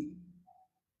we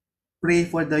pray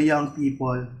for the young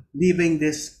people, leaving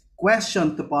this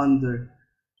question to ponder,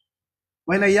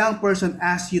 when a young person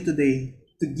asks you today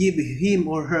to give him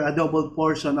or her a double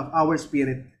portion of our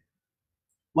spirit,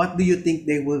 what do you think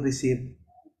they will receive?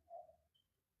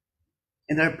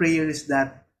 And our prayer is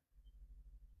that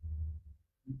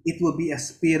it will be a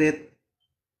spirit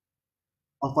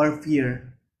of our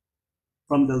fear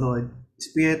from the Lord,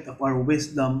 spirit of our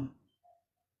wisdom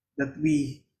that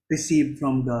we receive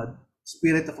from God,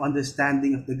 spirit of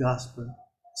understanding of the gospel,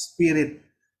 spirit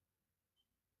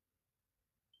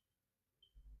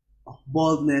of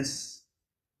boldness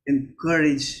and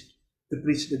courage to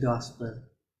preach the gospel.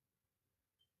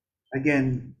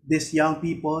 Again, these young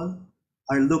people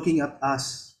are looking at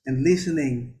us and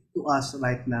listening to us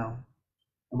right now.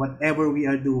 And whatever we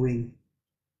are doing,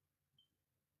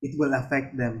 it will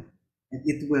affect them and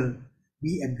it will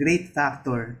be a great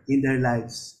factor in their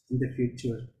lives in the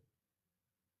future.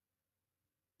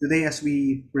 Today, as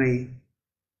we pray,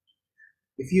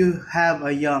 if you have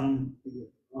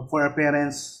for our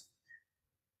parents,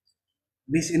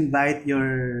 please invite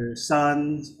your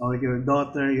sons or your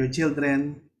daughter, your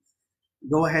children.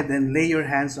 Go ahead and lay your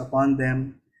hands upon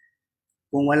them.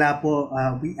 Kung wala po,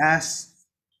 we ask,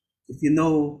 if you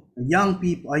know a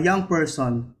young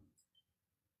person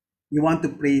you want to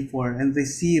pray for and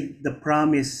receive the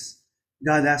promise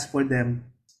God has for them,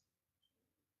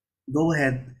 go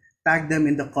ahead, tag them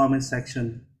in the comment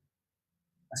section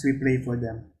as we pray for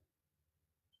them.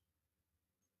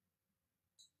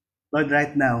 Lord,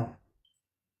 right now,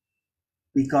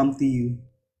 we come to you,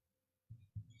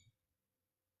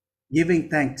 giving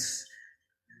thanks,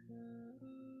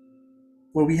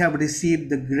 for we have received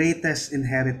the greatest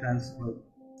inheritance, Lord,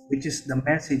 which is the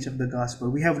message of the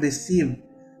gospel. We have received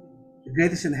the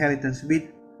greatest inheritance,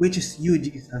 which is you,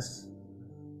 Jesus.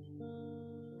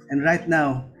 And right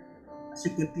now, as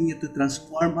you continue to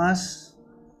transform us,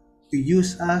 to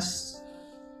use us,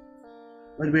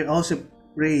 but we also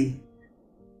pray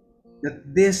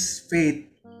that this faith,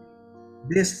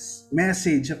 this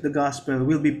message of the gospel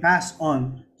will be passed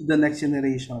on to the next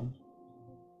generation,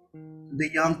 to the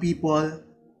young people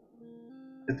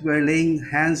that we're laying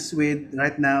hands with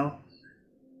right now.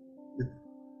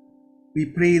 We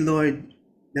pray, Lord,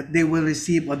 that they will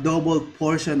receive a double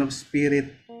portion of spirit,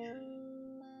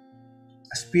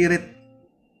 a spirit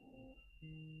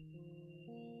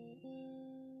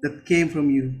that came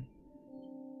from you.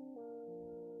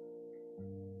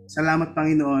 Salamat,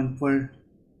 Panginoon, for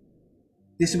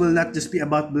this will not just be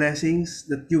about blessings,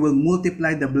 that you will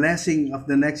multiply the blessing of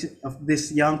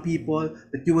these young people,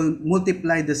 that you will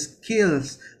multiply the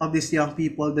skills of these young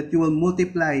people, that you will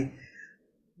multiply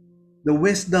the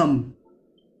wisdom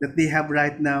that they have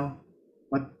right now,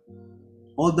 but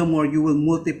all the more you will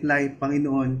multiply,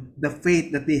 Panginoon, the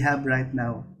faith that they have right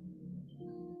now.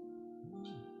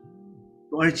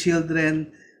 To our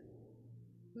children,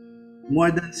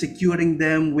 more than securing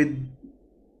them with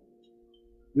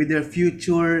their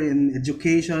future in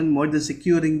education, more than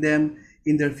securing them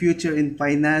in their future in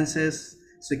finances,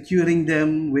 securing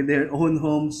them with their own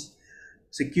homes,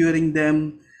 securing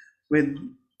them with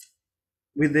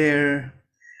their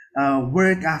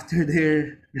work after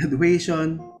their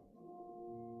graduation.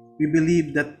 We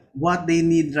believe that what they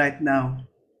need right now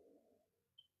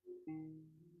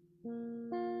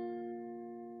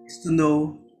is to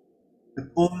know that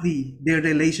only their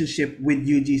relationship with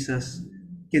you, Jesus,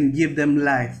 can give them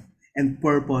life and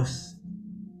purpose.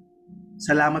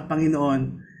 Salamat,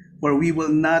 Panginoon, for we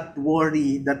will not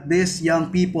worry that these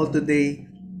young people today,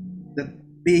 that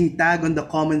being tagged on the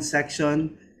comment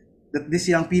section, that these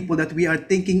young people that we are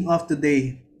thinking of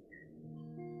today,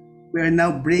 we are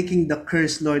now breaking the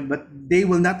curse, Lord, but they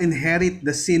will not inherit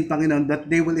the sin, Panginoon, but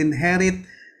they will inherit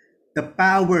the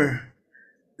power,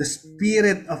 the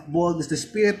spirit of boldness, the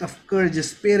spirit of courage, the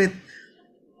spirit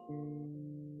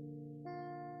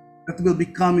that will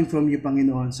be coming from you,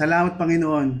 Panginoon. Salamat,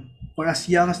 Panginoon, for as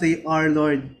young as they are,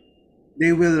 Lord,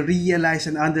 they will realize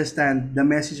and understand the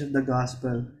message of the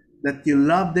gospel, that you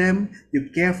love them,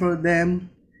 you care for them,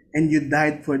 and you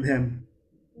died for them.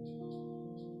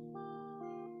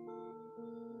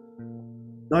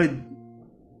 Lord,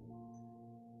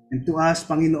 and to us,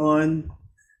 Panginoon,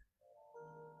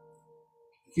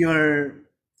 if you're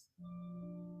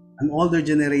an older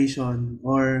generation,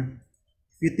 or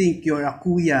if you think you're a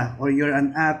kuya, or you're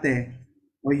an ate,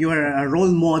 or you're a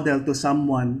role model to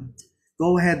someone,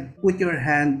 go ahead, put your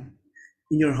hand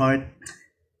in your heart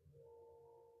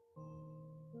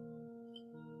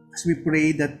as we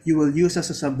pray that you will use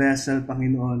us as a vessel,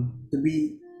 Panginoon, to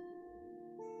be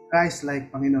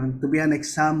Christ-like, Panginoon, to be an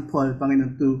example,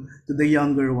 Panginoon, to the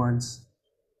younger ones.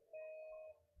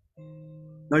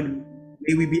 Lord,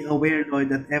 may we be aware, Lord,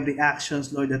 that every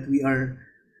actions, Lord, that we are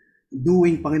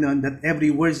doing, Panginoon, that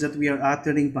every words that we are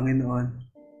uttering, Panginoon,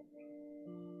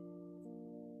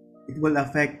 it will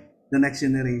affect the next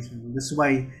generation. That's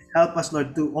why, help us,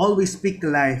 Lord, to always speak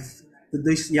life to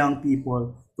these young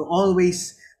people, to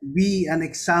always be an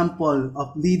example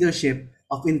of leadership,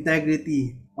 of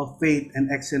integrity, of faith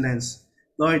and excellence.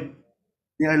 Lord,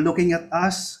 they are looking at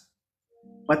us,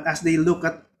 but as they look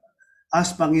at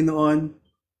us, Panginoon,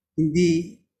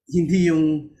 hindi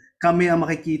yung kami ang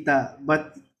makikita,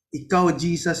 but ikaw,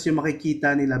 Jesus, yung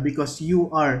makikita nila, because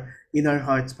you are in our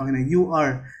hearts, Panginoon. You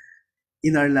are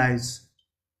in our lives.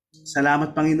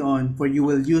 Salamat, Panginoon, for you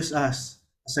will use us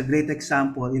as a great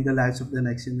example in the lives of the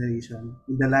next generation,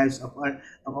 in the lives of our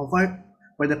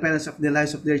for the parents of the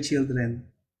lives of their children.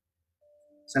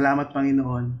 Salamat,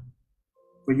 Panginoon,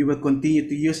 for you will continue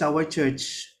to use our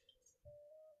church,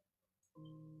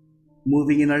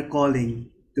 moving in our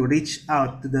calling to reach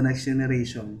out to the next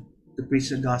generation, to preach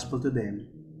the gospel to them,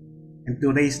 and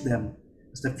to raise them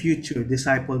as the future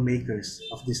disciple makers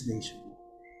of this nation.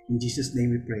 In Jesus'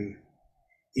 name we pray.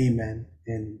 Amen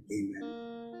and amen.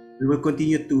 We will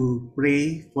continue to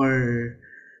pray for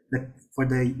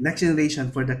the next generation,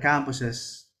 for the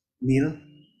campuses. Neil?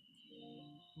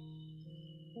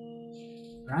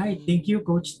 Right. Thank you,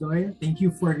 Coach Doyle. Thank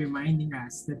you for reminding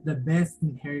us that the best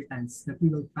inheritance that we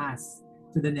will pass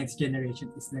to the next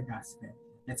generation is the gospel.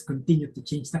 Let's continue to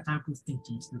change the campus and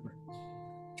change the world.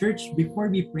 Church, before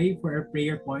we pray for our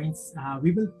prayer points,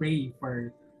 we will pray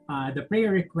for the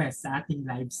prayer requests sa ating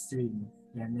live stream.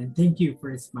 And thank you for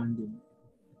responding.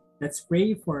 Let's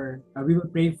pray for, we will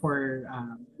pray for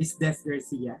Miss Des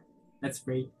Garcia. Let's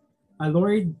pray.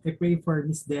 Lord, I pray for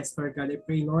Miss Des, Lord God. I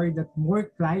pray, Lord, that more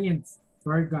clients,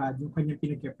 Lord God, yung kanyang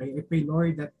pinag-pray. I pray,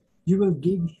 Lord, that you will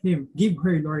give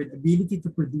her, Lord, ability to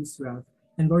produce wealth.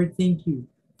 And Lord, thank you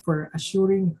for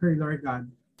assuring her, Lord God,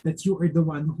 that you are the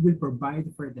one who will provide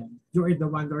for them. You are the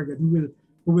one, Lord God, who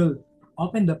will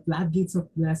open the floodgates of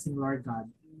blessing, Lord God.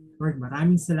 Lord,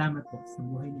 maraming salamat po sa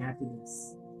buhay ni Ate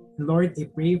Des. Lord, I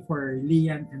pray for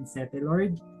Lian and Sete,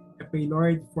 Lord. I pray,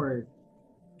 Lord, for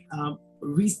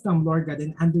wisdom, Lord God,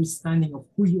 and understanding of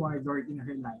who you are, Lord, in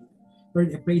her life. Lord,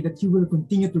 I pray that you will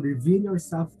continue to reveal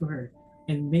yourself to her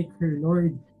and make her,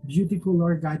 Lord, beautiful,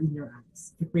 Lord God, in your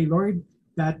eyes. I pray, Lord,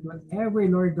 that whatever,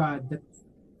 Lord God, that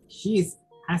she is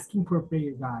asking for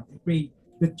prayer, God, I pray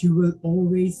that you will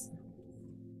always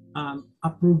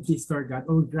approve this, Lord God,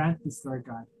 or grant this, Lord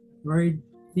God. Lord,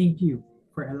 thank you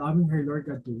for allowing her, Lord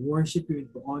God, to worship you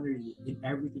and to honor you in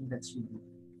everything that she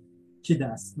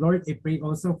does. Lord, I pray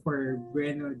also for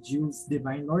Bueno Jules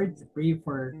Divine, Lord. I pray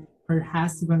for her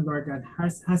husband, Lord God, her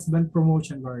husband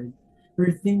promotion, Lord.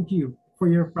 Lord, thank you for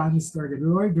your promise, Lord.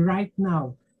 Lord, right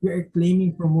now, we are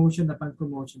claiming promotion upon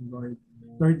promotion, Lord.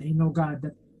 Lord, I know,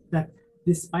 God, that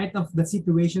despite of the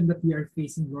situation that we are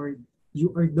facing, Lord,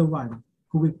 you are the one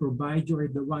who will provide, you are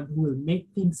the one who will make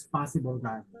things possible,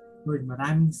 God. Lord,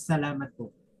 maraming salamat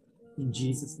po. In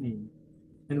Jesus' name.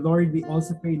 And Lord, we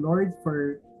also pray, Lord,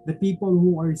 for the people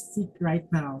who are sick right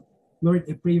now. Lord,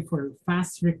 I pray for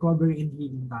fast recovery and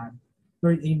healing, God.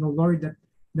 Lord, I know, Lord,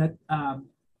 that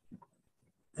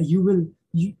you will,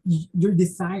 your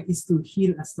desire is to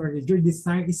heal us, Lord. Your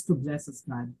desire is to bless us,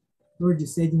 God. Lord, you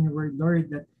said in your word, Lord,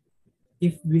 that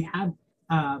if we have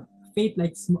faith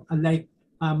like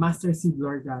mustard seed,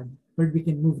 Lord God, Lord, we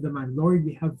can move the man. Lord,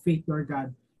 we have faith, Lord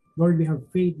God. Lord, we have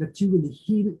faith that you will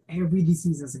heal every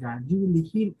diseases, God. You will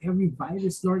heal every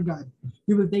virus, Lord God.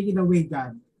 You will take it away,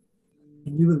 God.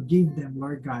 And you will give them,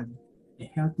 Lord God,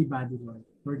 a healthy body, Lord.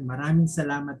 Lord, maraming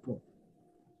salamat po.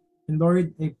 And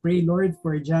Lord, I pray, Lord,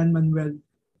 for John Manuel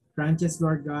Francis,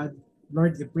 Lord God.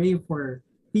 Lord, I pray for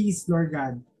peace, Lord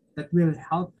God, that will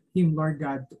help him, Lord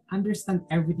God, to understand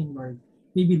everything, Lord.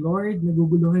 Maybe, Lord,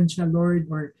 naguguluhan siya,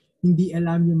 Lord, or hindi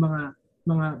alam yung mga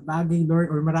bagay,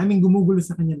 Lord, or maraming gumugulo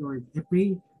sa kanya, Lord. I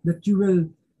pray that you will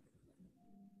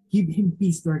give him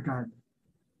peace, Lord God,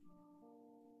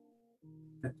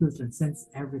 that will transcend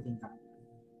everything, God.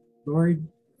 Lord,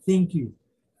 thank you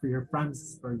for your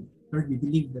promises, Lord. Lord, we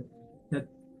believe that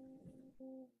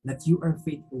you are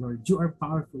faithful, Lord. You are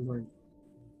powerful, Lord.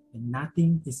 And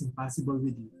nothing is impossible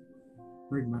with you.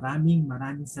 Lord,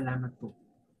 maraming salamat po.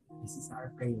 This is our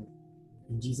prayer.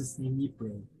 In Jesus' name we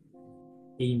pray.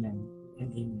 Amen and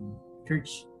amen.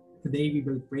 Church, today we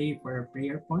will pray for our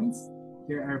prayer points.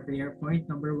 Here are prayer point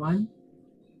number 1,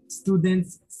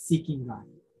 students seeking God.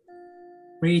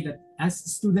 Pray that as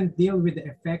students deal with the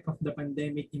effect of the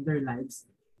pandemic in their lives,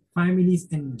 families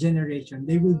and generation,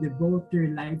 they will devote their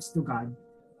lives to God,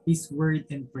 His word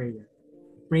and prayer.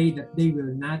 Pray that they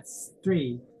will not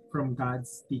stray from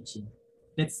God's teaching.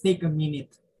 Let's take a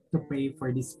minute to pray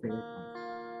for this prayer.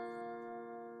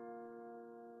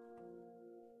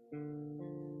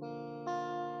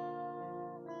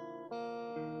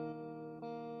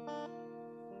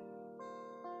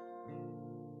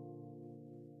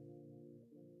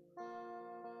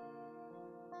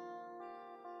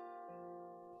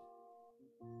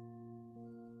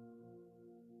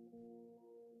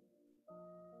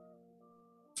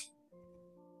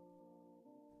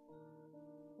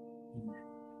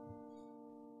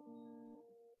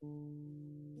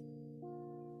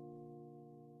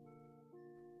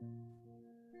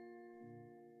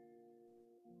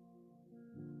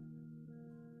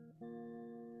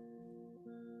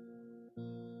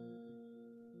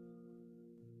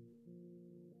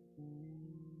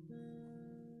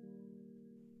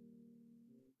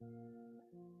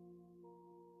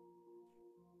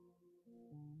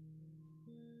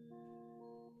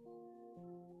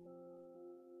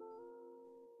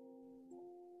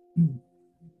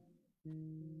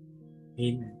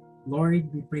 Amen.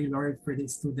 Lord, we pray, Lord, for the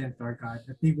student, Lord God,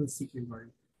 that they will seek you, Lord.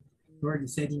 Lord, you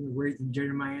said in your word in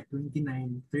Jeremiah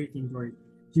 29:13, Lord,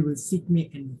 you will seek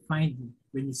me and find me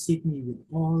when you seek me with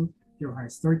all your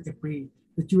hearts. Lord, I pray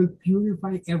that you will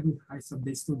purify every heart of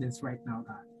the students right now,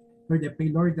 God. Lord, I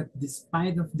pray, Lord, that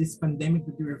despite of this pandemic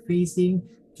that we are facing,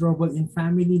 trouble in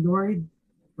family, Lord,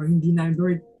 or hindi na,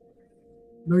 Lord,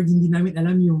 hindi namin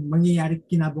alam yung mangyayari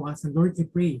kinabukasan. Lord, I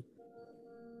pray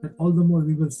that all the more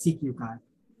we will seek you, God.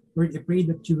 Lord, I pray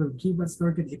that you will give us,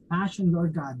 Lord God, a passion,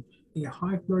 Lord God, a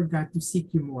heart, Lord God, to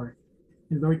seek you more.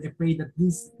 And Lord, I pray that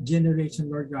this generation,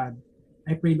 Lord God,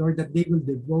 I pray, Lord, that they will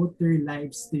devote their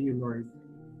lives to you, Lord.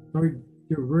 Lord,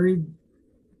 your word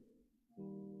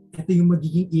ito yung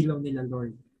magiging ilaw nila,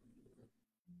 Lord.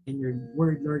 And your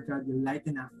word, Lord God, will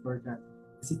lighten up, Lord God,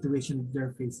 the situation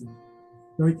they're facing.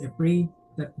 Lord, I pray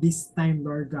that this time,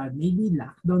 Lord God, maybe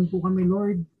lockdown po kami,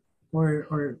 Lord,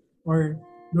 or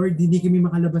Lord, hindi kami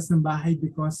makalabas ng bahay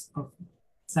because of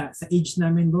sa age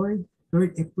namin, Lord.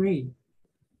 Lord, I pray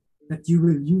that you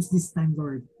will use this time,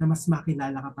 Lord, na mas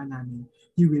makilala ka pa namin.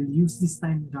 You will use this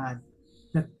time, God,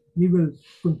 that we will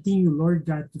continue, Lord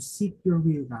God, to seek your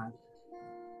will, God,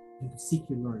 and to seek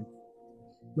you, Lord.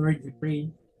 Lord, I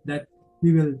pray that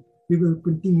we will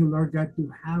continue, Lord God, to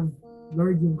have,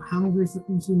 Lord, yung hunger sa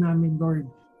puso namin, Lord,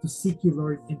 to seek you,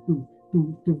 Lord, and to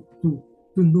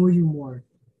know you more.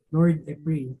 Lord, I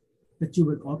pray that you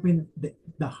will open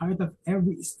the heart of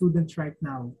every student right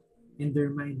now in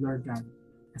their mind, Lord God,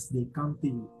 as they come to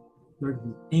you. Lord,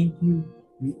 we thank you,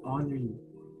 we honor you.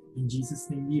 In Jesus'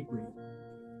 name we pray.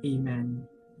 Amen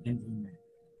and amen.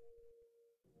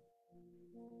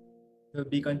 We'll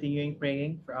be continuing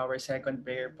praying for our second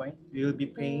prayer point. We will be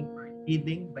praying for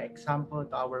leading by example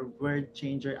to our word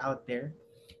changer out there.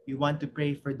 We want to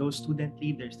pray for those student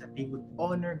leaders that they would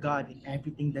honor God in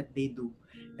everything that they do.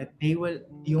 That they will,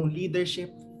 yung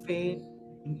leadership, faith,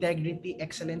 integrity,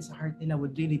 excellence sa heart nila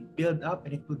would really build up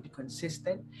and it would be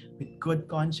consistent with good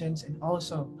conscience. And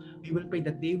also, we will pray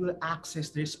that they will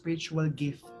access their spiritual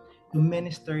gift to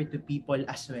minister to people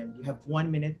as well. You have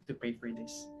 1 minute to pray for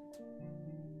this.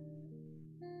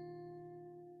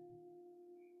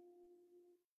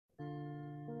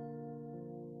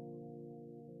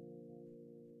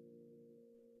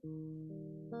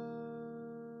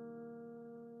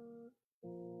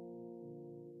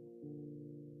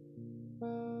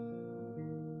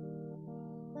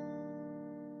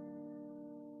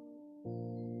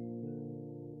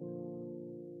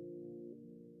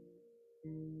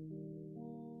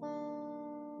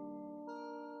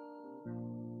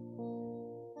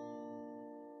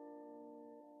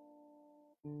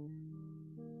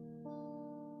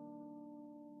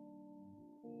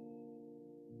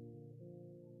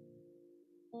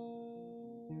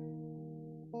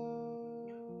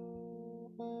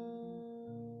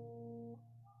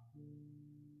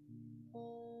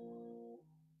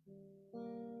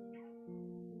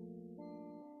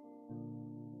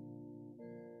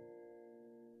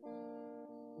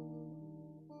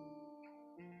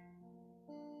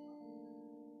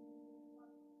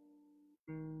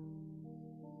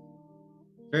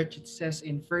 Church, it says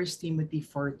in 1 Timothy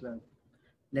 4:12,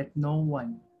 let no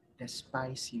one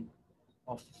despise you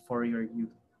for your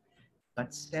youth,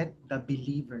 but set the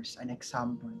believers an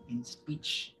example in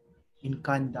speech, in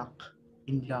conduct,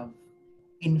 in love,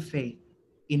 in faith,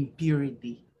 in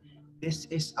purity.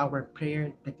 This is our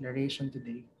prayer declaration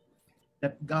today.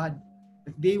 That God,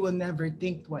 that they will never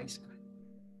think twice, God.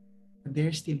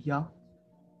 They're still young,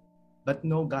 but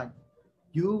no, God,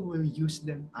 you will use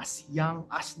them as young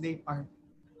as they are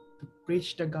to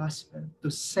preach the gospel, to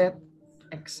set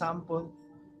example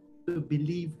to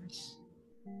believers,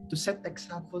 to set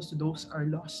examples to those who are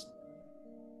lost.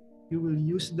 You will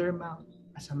use their mouth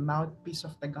as a mouthpiece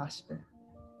of the gospel.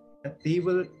 That they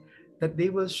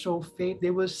will show faith,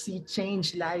 they will see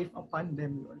change life upon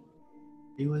them, Lord.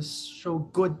 They will show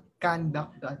good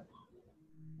conduct, God.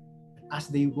 As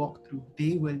they walk through,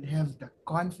 they will have the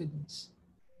confidence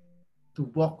to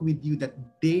walk with you, that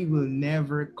they will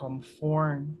never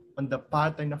conform on the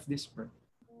pattern of this world.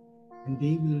 And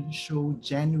they will show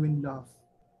genuine love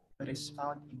that is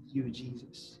found in you,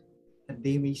 Jesus. That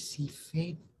they may see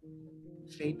faith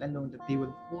alone, that they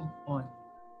will hold on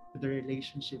to the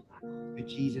relationship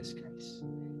with Jesus Christ.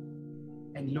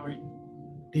 And Lord,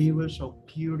 they will show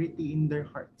purity in their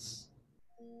hearts.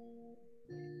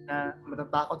 Na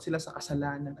matatakot sila sa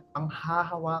kasalanan at ang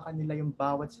hahawakan nila yung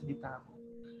bawat salita mo.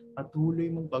 Patuloy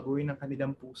mong baguhin ang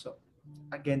kanilang puso.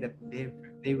 Again, that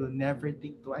they will never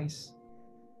think twice.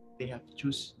 They have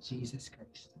choose Jesus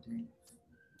Christ to their life.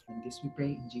 And this we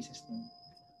pray in Jesus' name.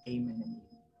 Amen and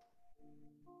amen.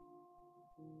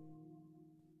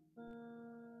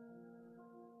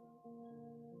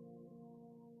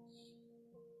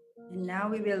 And now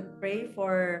we will pray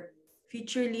for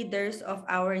future leaders of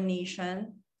our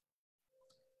nation.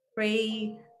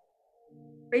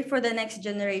 Pray for the next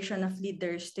generation of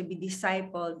leaders to be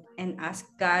discipled and ask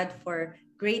God for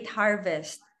great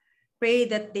harvest. Pray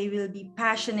that they will be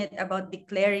passionate about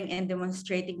declaring and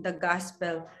demonstrating the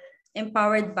gospel,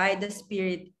 empowered by the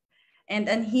Spirit, and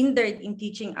unhindered in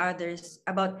teaching others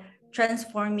about the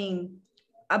transforming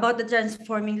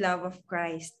love of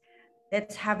Christ.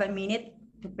 Let's have a minute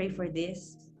to pray for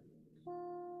this.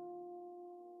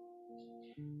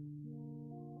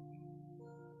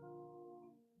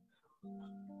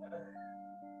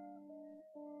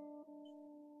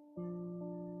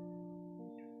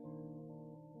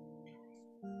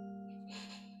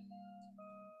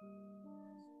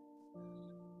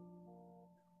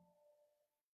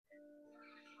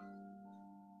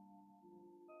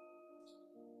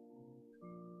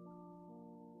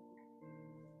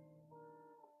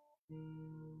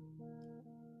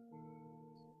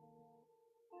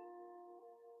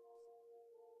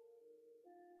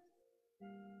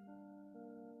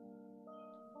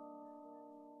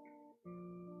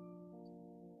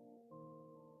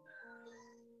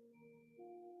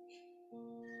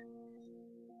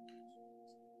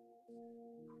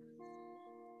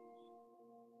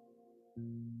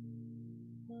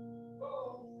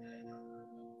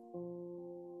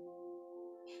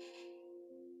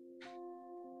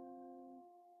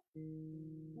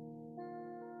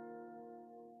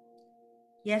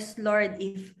 Yes, Lord,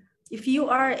 if you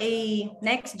are a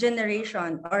next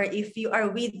generation, or if you are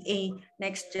with a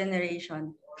next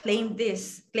generation, claim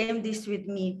this with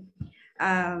me.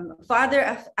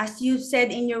 Father, as you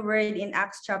said in your word in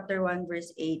Acts chapter 1,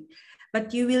 verse 8,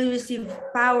 but you will receive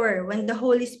power when the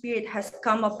Holy Spirit has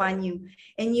come upon you,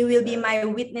 and you will be my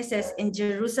witnesses in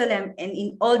Jerusalem and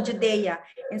in all Judea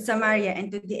and Samaria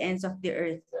and to the ends of the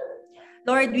earth.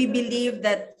 Lord, we believe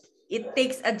that it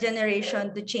takes a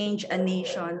generation to change a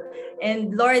nation.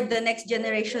 And Lord, the next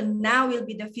generation now will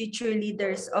be the future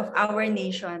leaders of our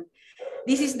nation.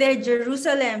 This is their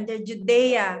Jerusalem, their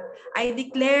Judea. I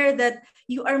declare that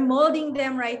you are molding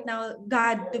them right now,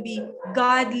 God, to be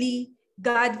godly,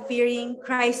 God-fearing,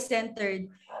 Christ-centered.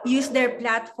 Use their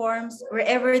platforms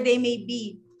wherever they may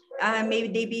be.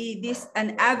 May they be this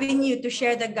an avenue to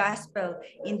share the gospel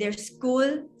in their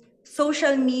school,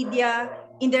 social media,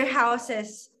 in their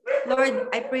houses. Lord,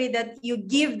 I pray that you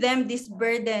give them this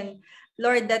burden,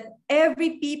 Lord, that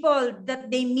every people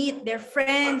that they meet, their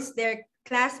friends, their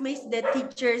classmates, their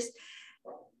teachers,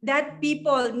 that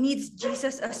people needs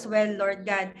Jesus as well, Lord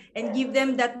God, and give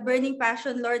them that burning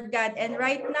passion, Lord God. And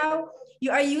right now,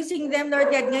 you are using them,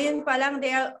 Lord God. Ngayon pa lang,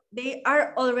 they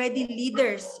are already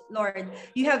leaders, Lord.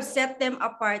 You have set them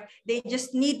apart. They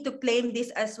just need to claim this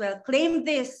as well. Claim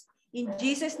this in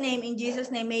Jesus' name. In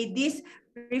Jesus' name, may this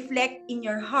reflect in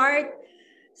your heart,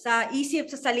 sa isip,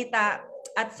 sa salita,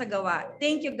 at sa gawa.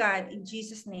 Thank you, God. In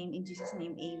Jesus' name,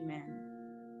 amen.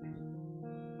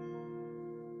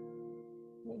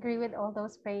 Agree with all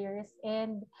those prayers,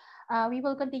 and we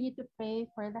will continue to pray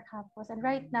for the campus. And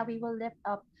right now we will lift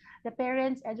up the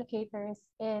parents, educators,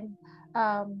 and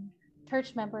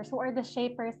church members who are the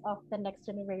shapers of the next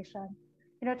generation.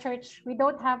 You know, church, we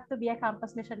don't have to be a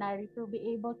campus missionary to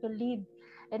be able to lead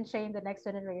and train the next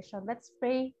generation. Let's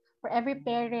pray for every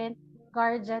parent,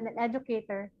 guardian, and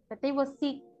educator that they will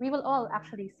seek, we will all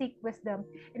actually seek wisdom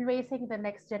in raising the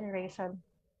next generation,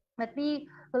 that we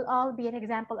will all be an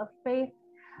example of faith,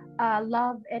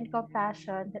 love, and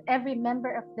compassion, that every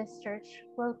member of this church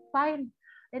will find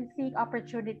and seek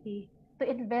opportunity to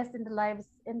invest in the lives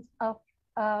in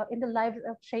the lives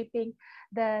of shaping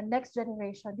the next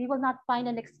generation. We will not find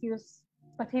an excuse,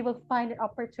 but we will find an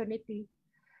opportunity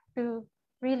to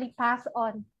really pass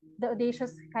on the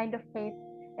audacious kind of faith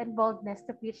and boldness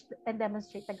to preach and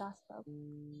demonstrate the gospel.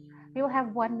 We will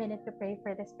have 1 minute to pray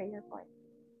for this prayer point.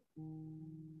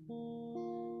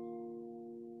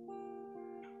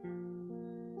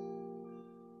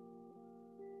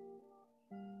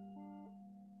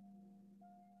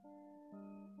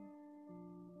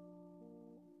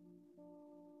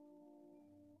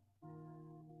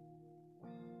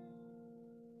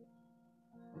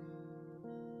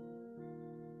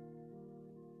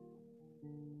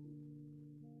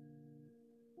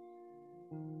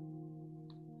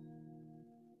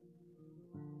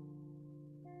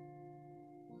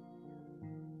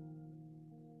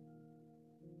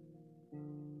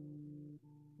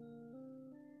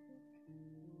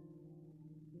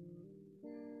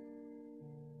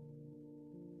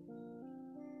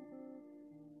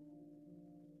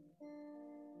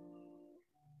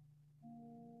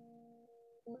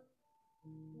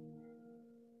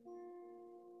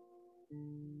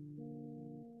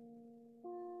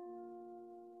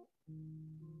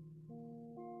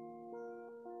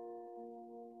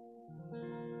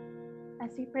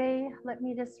 As we pray, let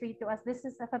me just read to us. This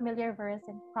is a familiar verse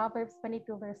in Proverbs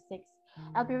 22, verse 6.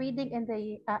 I'll be reading in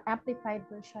the Amplified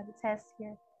Version. It says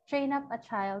here, train up a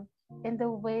child in the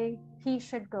way he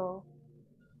should go,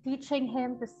 teaching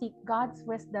him to seek God's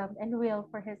wisdom and will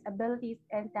for his abilities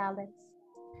and talents.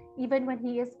 Even when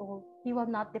he is old, he will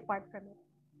not depart from it.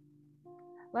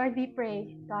 Lord, we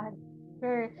pray, God,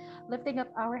 we're lifting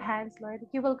up our hands, Lord,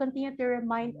 that you will continue to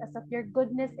remind us of your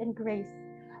goodness and grace,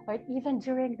 Lord, even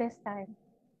during this time.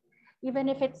 Even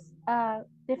if it's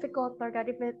difficult, Lord God,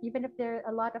 even if there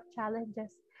are a lot of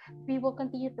challenges, we will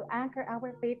continue to anchor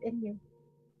our faith in you,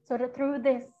 so that through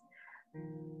this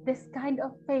kind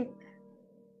of faith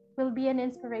will be an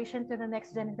inspiration to the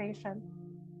next generation.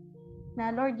 Now,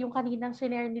 Lord, yung kaninang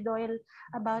shinare ni Doyle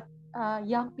about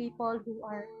young people who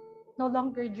are no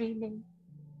longer dreaming.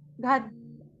 God,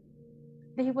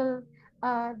 they will,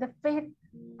 the faith,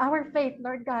 our faith,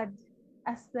 Lord God,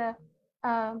 as the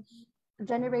um,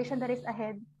 generation that is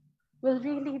ahead, will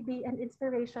really be an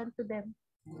inspiration to them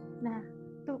na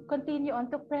to continue on,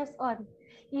 to press on,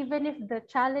 even if the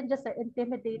challenges are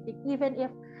intimidating, even if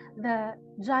the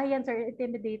giants are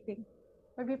intimidating.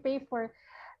 Lord, we pray for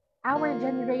our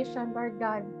generation, Lord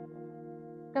God,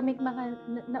 kaming mga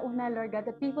nauna, Lord God,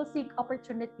 that we will seek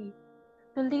opportunity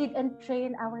to lead and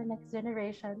train our next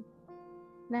generation.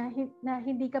 Na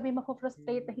hindi kami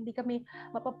mako-frustrate, na hindi kami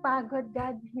mapapagod,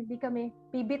 God, hindi kami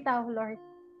bibitaw, Lord,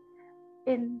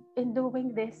 in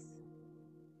doing this.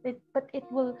 But it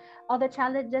will, all the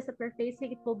challenges that we're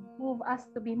facing, it will move us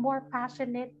to be more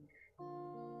passionate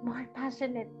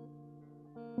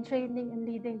in training and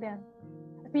leading them.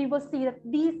 We will see that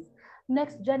these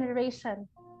next generation,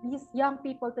 these young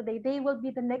people today, they will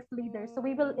be the next leaders. So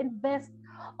we will invest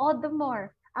all the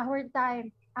more our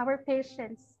time, our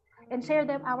patience, and share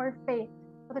them our faith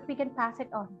so that we can pass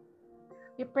it on.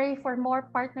 We pray for more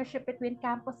partnership between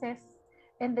campuses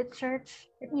and the church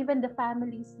and even the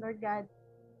families, Lord God,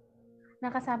 na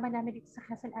kasama namin dito sa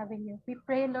Quezon Avenue. We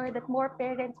pray, Lord, that more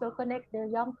parents will connect their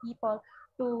young people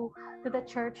to the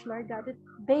church, Lord God, that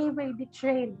they will be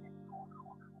trained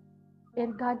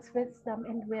in God's wisdom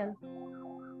and will.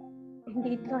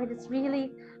 Indeed, Lord, it really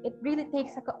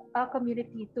takes a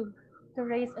community to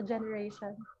raise a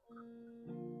generation.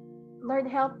 Lord,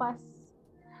 help us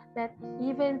that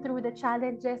even through the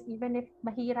challenges, even if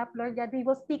mahirap, Lord God, we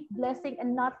will speak blessing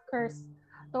and not curse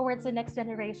towards the next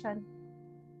generation.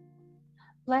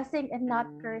 Blessing and not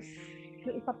curse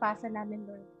yung ipapasa namin,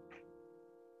 Lord.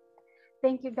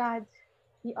 Thank you, God.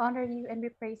 We honor you and we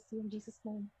praise you in Jesus'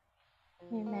 name.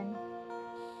 Amen.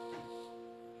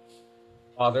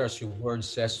 Father, as your word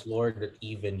says, Lord, that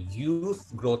even youth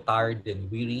grow tired and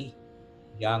weary,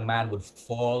 young man would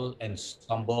fall and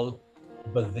stumble,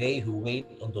 but they who wait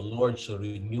on the Lord shall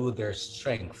renew their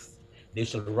strength. They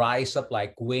shall rise up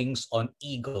like wings on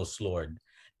eagles, Lord.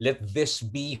 Let this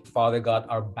be, Father God,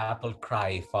 our battle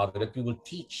cry, Father, that we will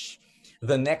teach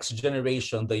the next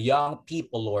generation, the young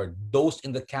people, Lord, those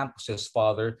in the campuses,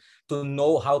 Father, to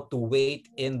know how to wait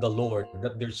in the Lord,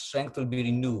 that their strength will be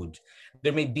renewed.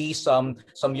 There may be some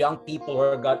young people,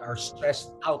 Lord God, are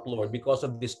stressed out, Lord, because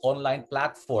of this online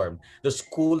platform, the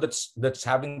school that's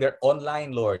having their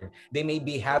online, Lord. They may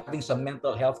be having some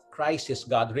mental health crisis,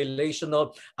 God,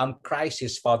 relational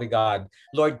crisis, Father God.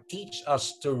 Lord, teach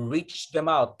us to reach them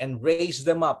out and raise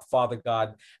them up, Father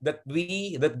God, that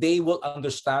they will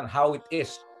understand how it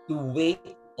is to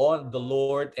wait on the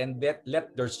Lord and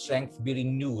let their strength be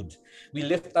renewed. We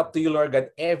lift up to you, Lord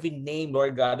God, every name,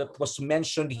 Lord God, that was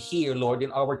mentioned here, Lord,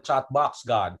 in our chat box,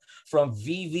 God, from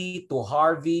Vivi to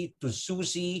Harvey to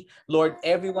Susie, Lord,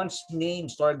 everyone's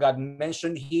names, Lord God,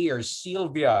 mentioned here,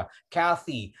 Sylvia,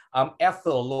 Kathy,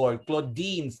 Ethel, Lord,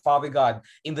 Claudine, Father God,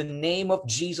 in the name of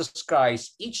Jesus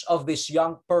Christ, each of this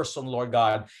young person, Lord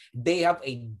God, they have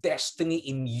a destiny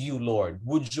in you, Lord.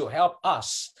 Would you help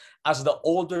us as the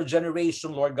older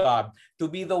generation, Lord God, to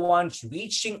be the ones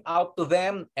reaching out to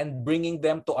them and bringing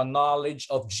them to a knowledge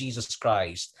of Jesus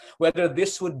Christ. Whether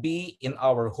this would be in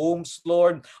our homes,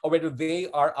 Lord, or whether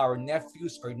they are our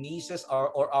nephews or nieces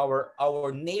or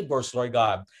our neighbors, Lord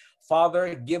God.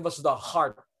 Father, give us the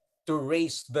heart to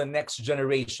raise the next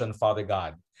generation, Father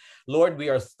God. Lord, we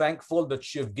are thankful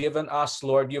that you've given us,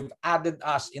 Lord, you've added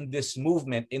us in this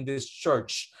movement, in this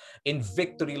church, in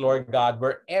victory, Lord God,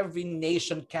 where every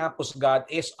nation campus, God,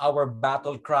 is our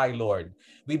battle cry, Lord.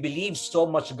 We believe so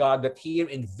much, God, that here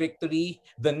in victory,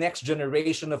 the next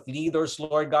generation of leaders,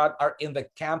 Lord God, are in the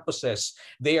campuses.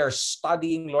 They are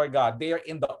studying, Lord God. They are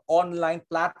in the online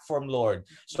platform, Lord.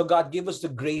 So, God, give us the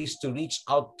grace to reach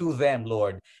out to them,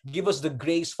 Lord. Give us the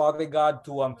grace, Father God,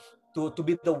 to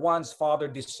be the ones, Father,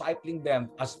 discipling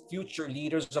them as future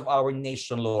leaders of our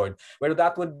nation, Lord. Whether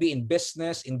that would be in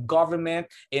business, in government,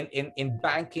 in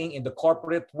banking, in the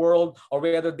corporate world, or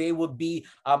whether they would be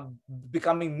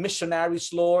becoming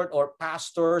missionaries, Lord, or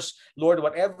pastors, Lord,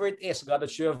 whatever it is, God,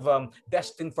 that you have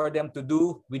destined for them to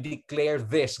do, we declare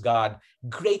this, God,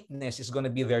 greatness is going to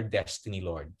be their destiny,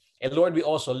 Lord. And Lord, we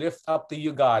also lift up to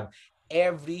you, God,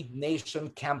 every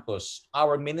nation campus,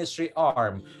 our ministry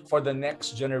arm for the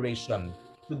next generation.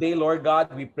 Today, Lord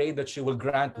God, we pray that you will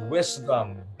grant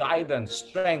wisdom, guidance,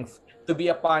 strength to be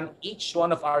upon each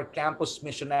one of our campus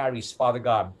missionaries, Father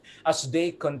God, as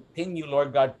they continue,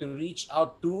 Lord God, to reach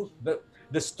out to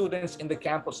the students in the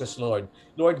campuses, Lord.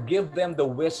 Lord, give them the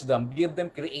wisdom, give them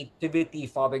creativity,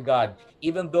 Father God.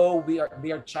 Even though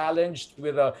they are challenged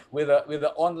with a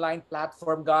online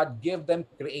platform, God, give them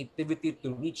creativity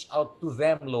to reach out to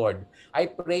them, Lord. I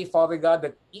pray, Father God,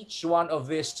 that each one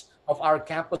of our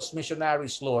campus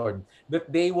missionaries, Lord,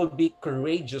 that they will be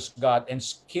courageous, God, and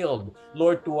skilled,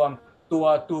 Lord, to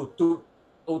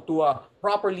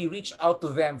properly reach out to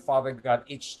them, Father God.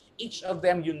 Each of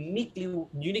them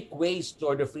unique ways,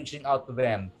 Lord, of reaching out to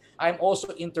them. I'm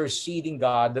also interceding,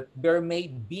 God, that there may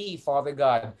be, Father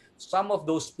God, some of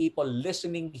those people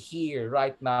listening here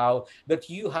right now that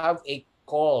you have a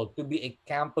call to be a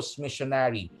campus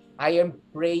missionary. I am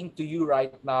praying to you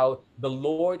right now. The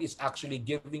Lord is actually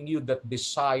giving you that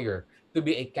desire to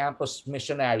be a campus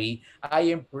missionary. I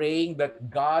am praying that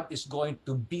God is going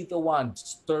to be the one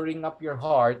stirring up your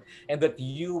heart and that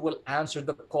you will answer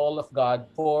the call of God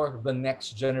for the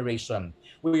next generation.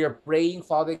 We are praying,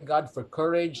 Father God, for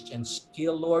courage and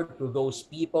skill, Lord, to those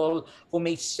people who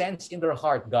may sense in their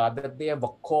heart, God, that they have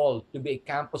a call to be a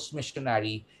campus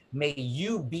missionary. May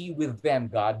you be with them,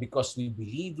 God, because we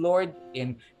believe, Lord,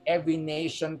 in every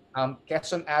nation,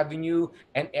 Quezon Avenue,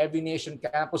 and every nation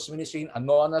campus ministry in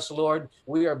Anonas, Lord.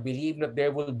 We are believing that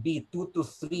there will be 2 to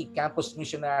 3 campus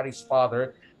missionaries,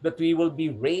 Father, that we will be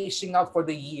raising up for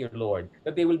the year, Lord,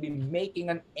 that they will be making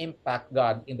an impact,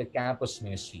 God, in the campus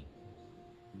ministry.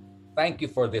 Thank you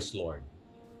for this, Lord.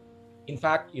 In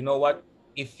fact, you know what?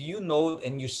 If you know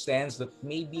and you sense that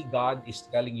maybe God is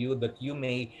telling you that you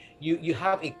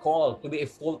have a call to be a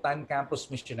full-time campus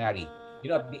missionary.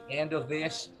 At the end of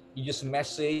this, you just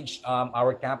message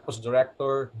our campus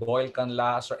director, Doyle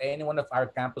Canlas, or any one of our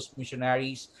campus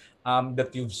missionaries that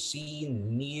you've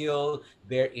seen, Neil,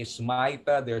 there is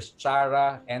Maita, there's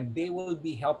Chara, and they will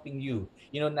be helping you,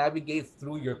 navigate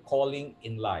through your calling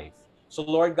in life. So,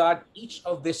 Lord God, each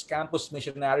of these campus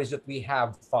missionaries that we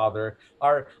have, Father,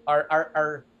 are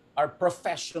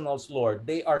professionals, Lord.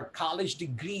 They are college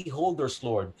degree holders,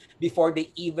 Lord. Before they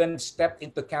even stepped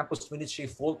into campus ministry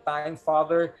full time,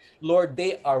 Father, Lord,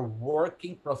 they are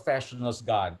working professionals,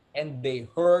 God, and they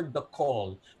heard the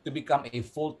call to become a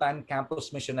full time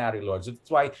campus missionary, Lord. So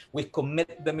that's why we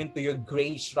commit them into your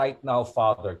grace right now,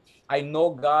 Father. I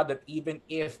know, God, that even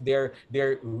if they're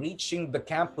reaching the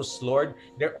campus, Lord,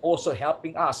 they're also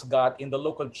helping us, God, in the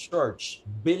local church.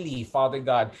 Billy, Father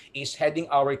God, is heading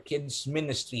our kids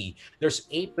ministry. There's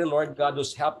April, Lord God,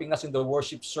 who's helping us in the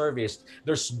worship service.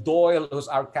 There's Doyle, who's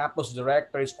our campus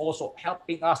director, is also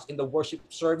helping us in the worship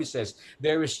services.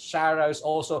 There is Shara, who's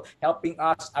also helping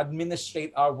us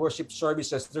administrate our worship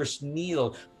services. There's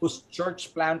Neil, who's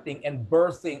church planting and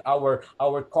birthing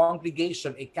our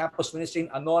congregation, a campus ministry in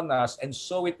Anonas. And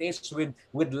so it is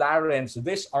with Lawrence.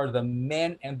 These are the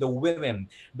men and the women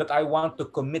that I want to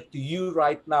commit to you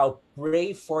right now.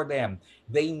 Pray for them.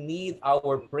 They need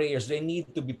our prayers. They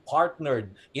need to be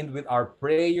partnered in with our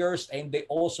prayers, and they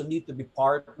also need to be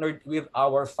partnered with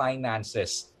our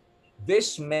finances.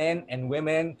 These men and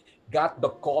women got the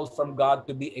call from God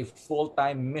to be a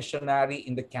full-time missionary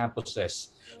in the campuses.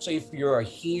 So if you're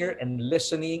here and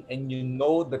listening and you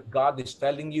know that God is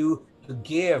telling you to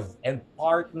give and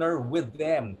partner with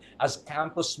them as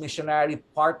campus missionary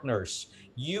partners,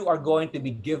 you are going to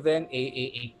be given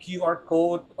a QR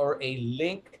code or a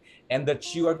link, and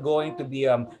that you are going to be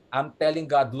I'm telling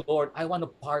God, Lord, I want to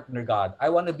partner, God. I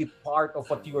want to be part of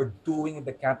what you are doing in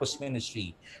the campus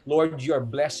ministry. Lord, you are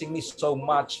blessing me so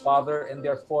much, Father, and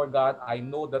therefore, God, I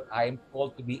know that I am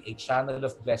called to be a channel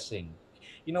of blessing.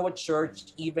 You know what,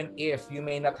 church, even if you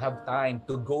may not have time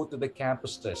to go to the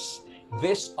campuses,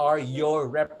 these are your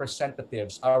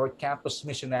representatives, our campus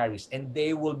missionaries, and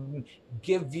they will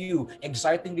give you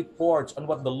exciting reports on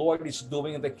what the Lord is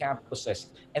doing in the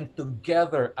campuses. And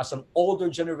together, as an older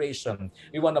generation,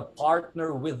 we want to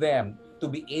partner with them to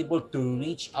be able to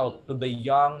reach out to the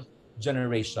young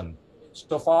generation.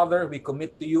 So, Father, we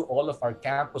commit to you all of our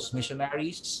campus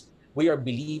missionaries. We are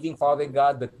believing, Father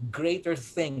God, that greater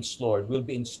things, Lord, will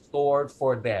be in store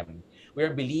for them. We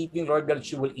are believing, Lord God,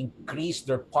 that you will increase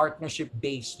their partnership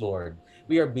base, Lord.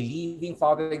 We are believing,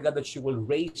 Father God, that you will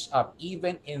raise up,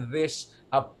 even in this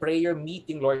prayer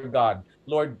meeting, Lord God,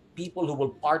 Lord, people who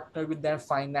will partner with them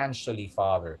financially,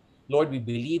 Father. Lord, we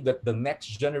believe that the next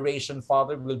generation,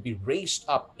 Father, will be raised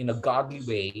up in a godly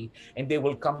way, and they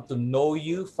will come to know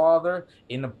you, Father,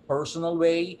 in a personal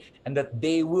way, and that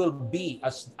they will be,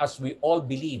 as we all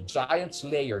believe, giant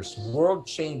slayers, world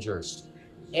changers.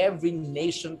 Every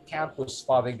nation campus,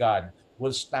 Father God,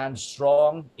 will stand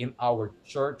strong in our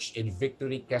church in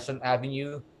Victory, Quezon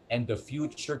Avenue, and the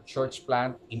future church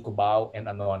plant in Cubao and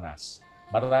Anonas.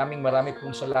 Marami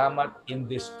pong salamat in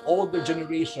this older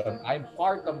generation. I'm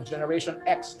part of Generation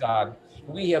X, God.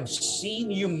 We have seen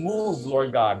you move,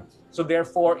 Lord God. So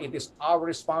therefore, it is our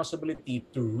responsibility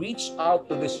to reach out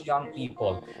to these young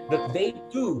people that they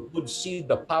too would see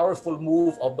the powerful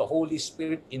move of the Holy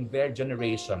Spirit in their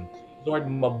generation. Lord,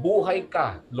 mabuhay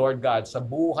ka, Lord God, sa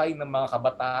buhay ng mga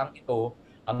kabataang ito.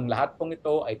 Ang lahat pong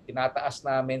ito ay tinataas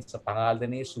namin sa pangalan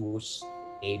ni Jesus.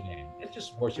 Amen. Let's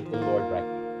just worship the Lord right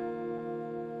now.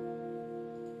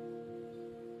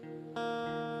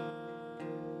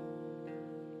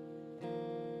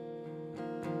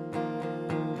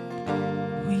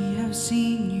 We have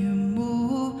seen you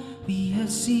move, we have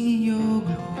seen your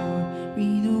glory.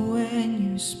 We know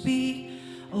when you speak,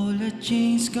 all the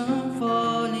chains come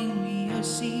falling. We have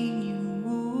seen you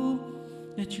move,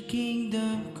 let your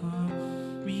kingdom come.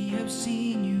 We have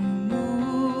seen you move.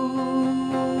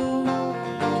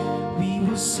 We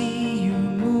will see you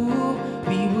move,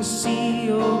 we will see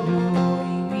your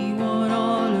glory. We want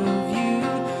all of you,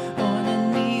 on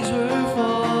our knees we're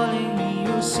falling. We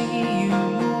will see you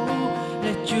move,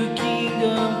 let your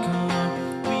kingdom come.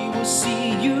 We will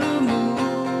see you move.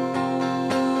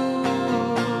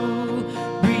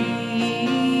 Breathe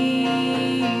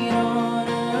on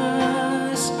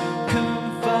us,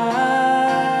 come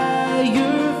fire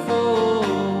fall.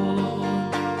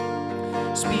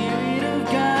 Spirit of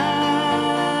God,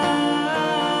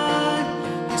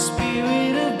 the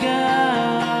Spirit of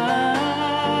God,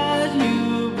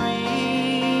 you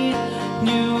breathe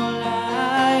new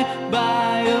life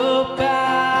by your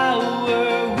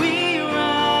power. We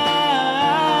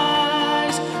rise,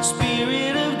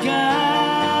 Spirit of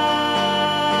God,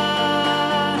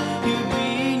 you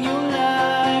breathe new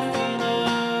life in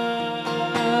us.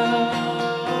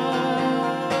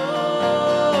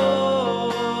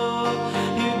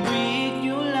 You breathe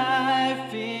new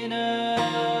life in us.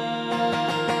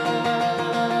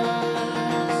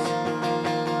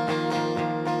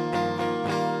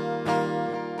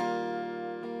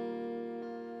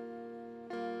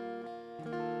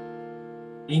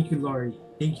 Thank you, Lord.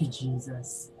 Thank you,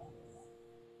 Jesus.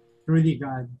 Truly,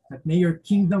 God, that may your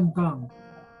kingdom come,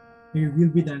 may your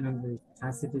will be done on earth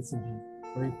as it is in heaven.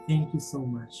 Lord, thank you so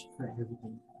much for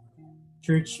everything.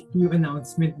 Church, few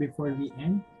announcement before we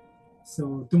end.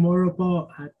 So tomorrow po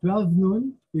at 12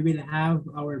 noon, we will have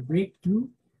our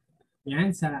breakthrough.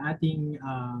 Yan, sa ating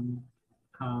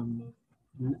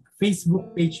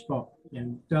Facebook page po.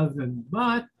 Yan, 12 noon.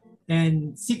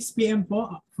 And 6 p.m.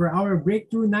 po for our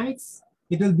breakthrough nights,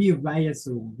 it will be via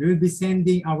Zoom. We will be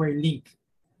sending our link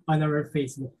on our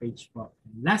Facebook page po.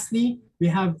 And lastly,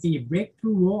 we have a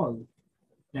breakthrough wall.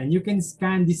 And you can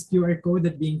scan this QR code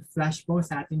that being flashed po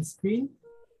sa ating screen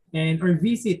and or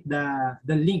visit the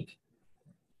link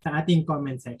sa ating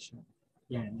comment section.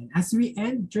 Yan. And as we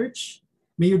end, church,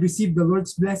 may you receive the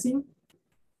Lord's blessing.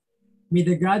 May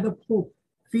the God of hope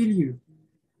fill you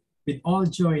with all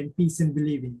joy and peace in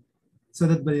believing, so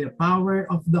that by the power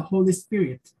of the Holy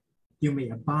Spirit, you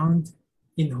may abound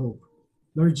in hope.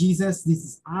 Lord Jesus, this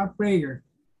is our prayer.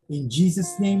 In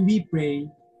Jesus' name we pray,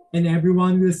 and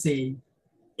everyone will say,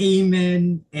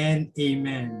 Amen and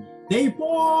Amen. Day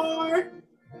 4!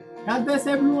 God bless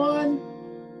everyone!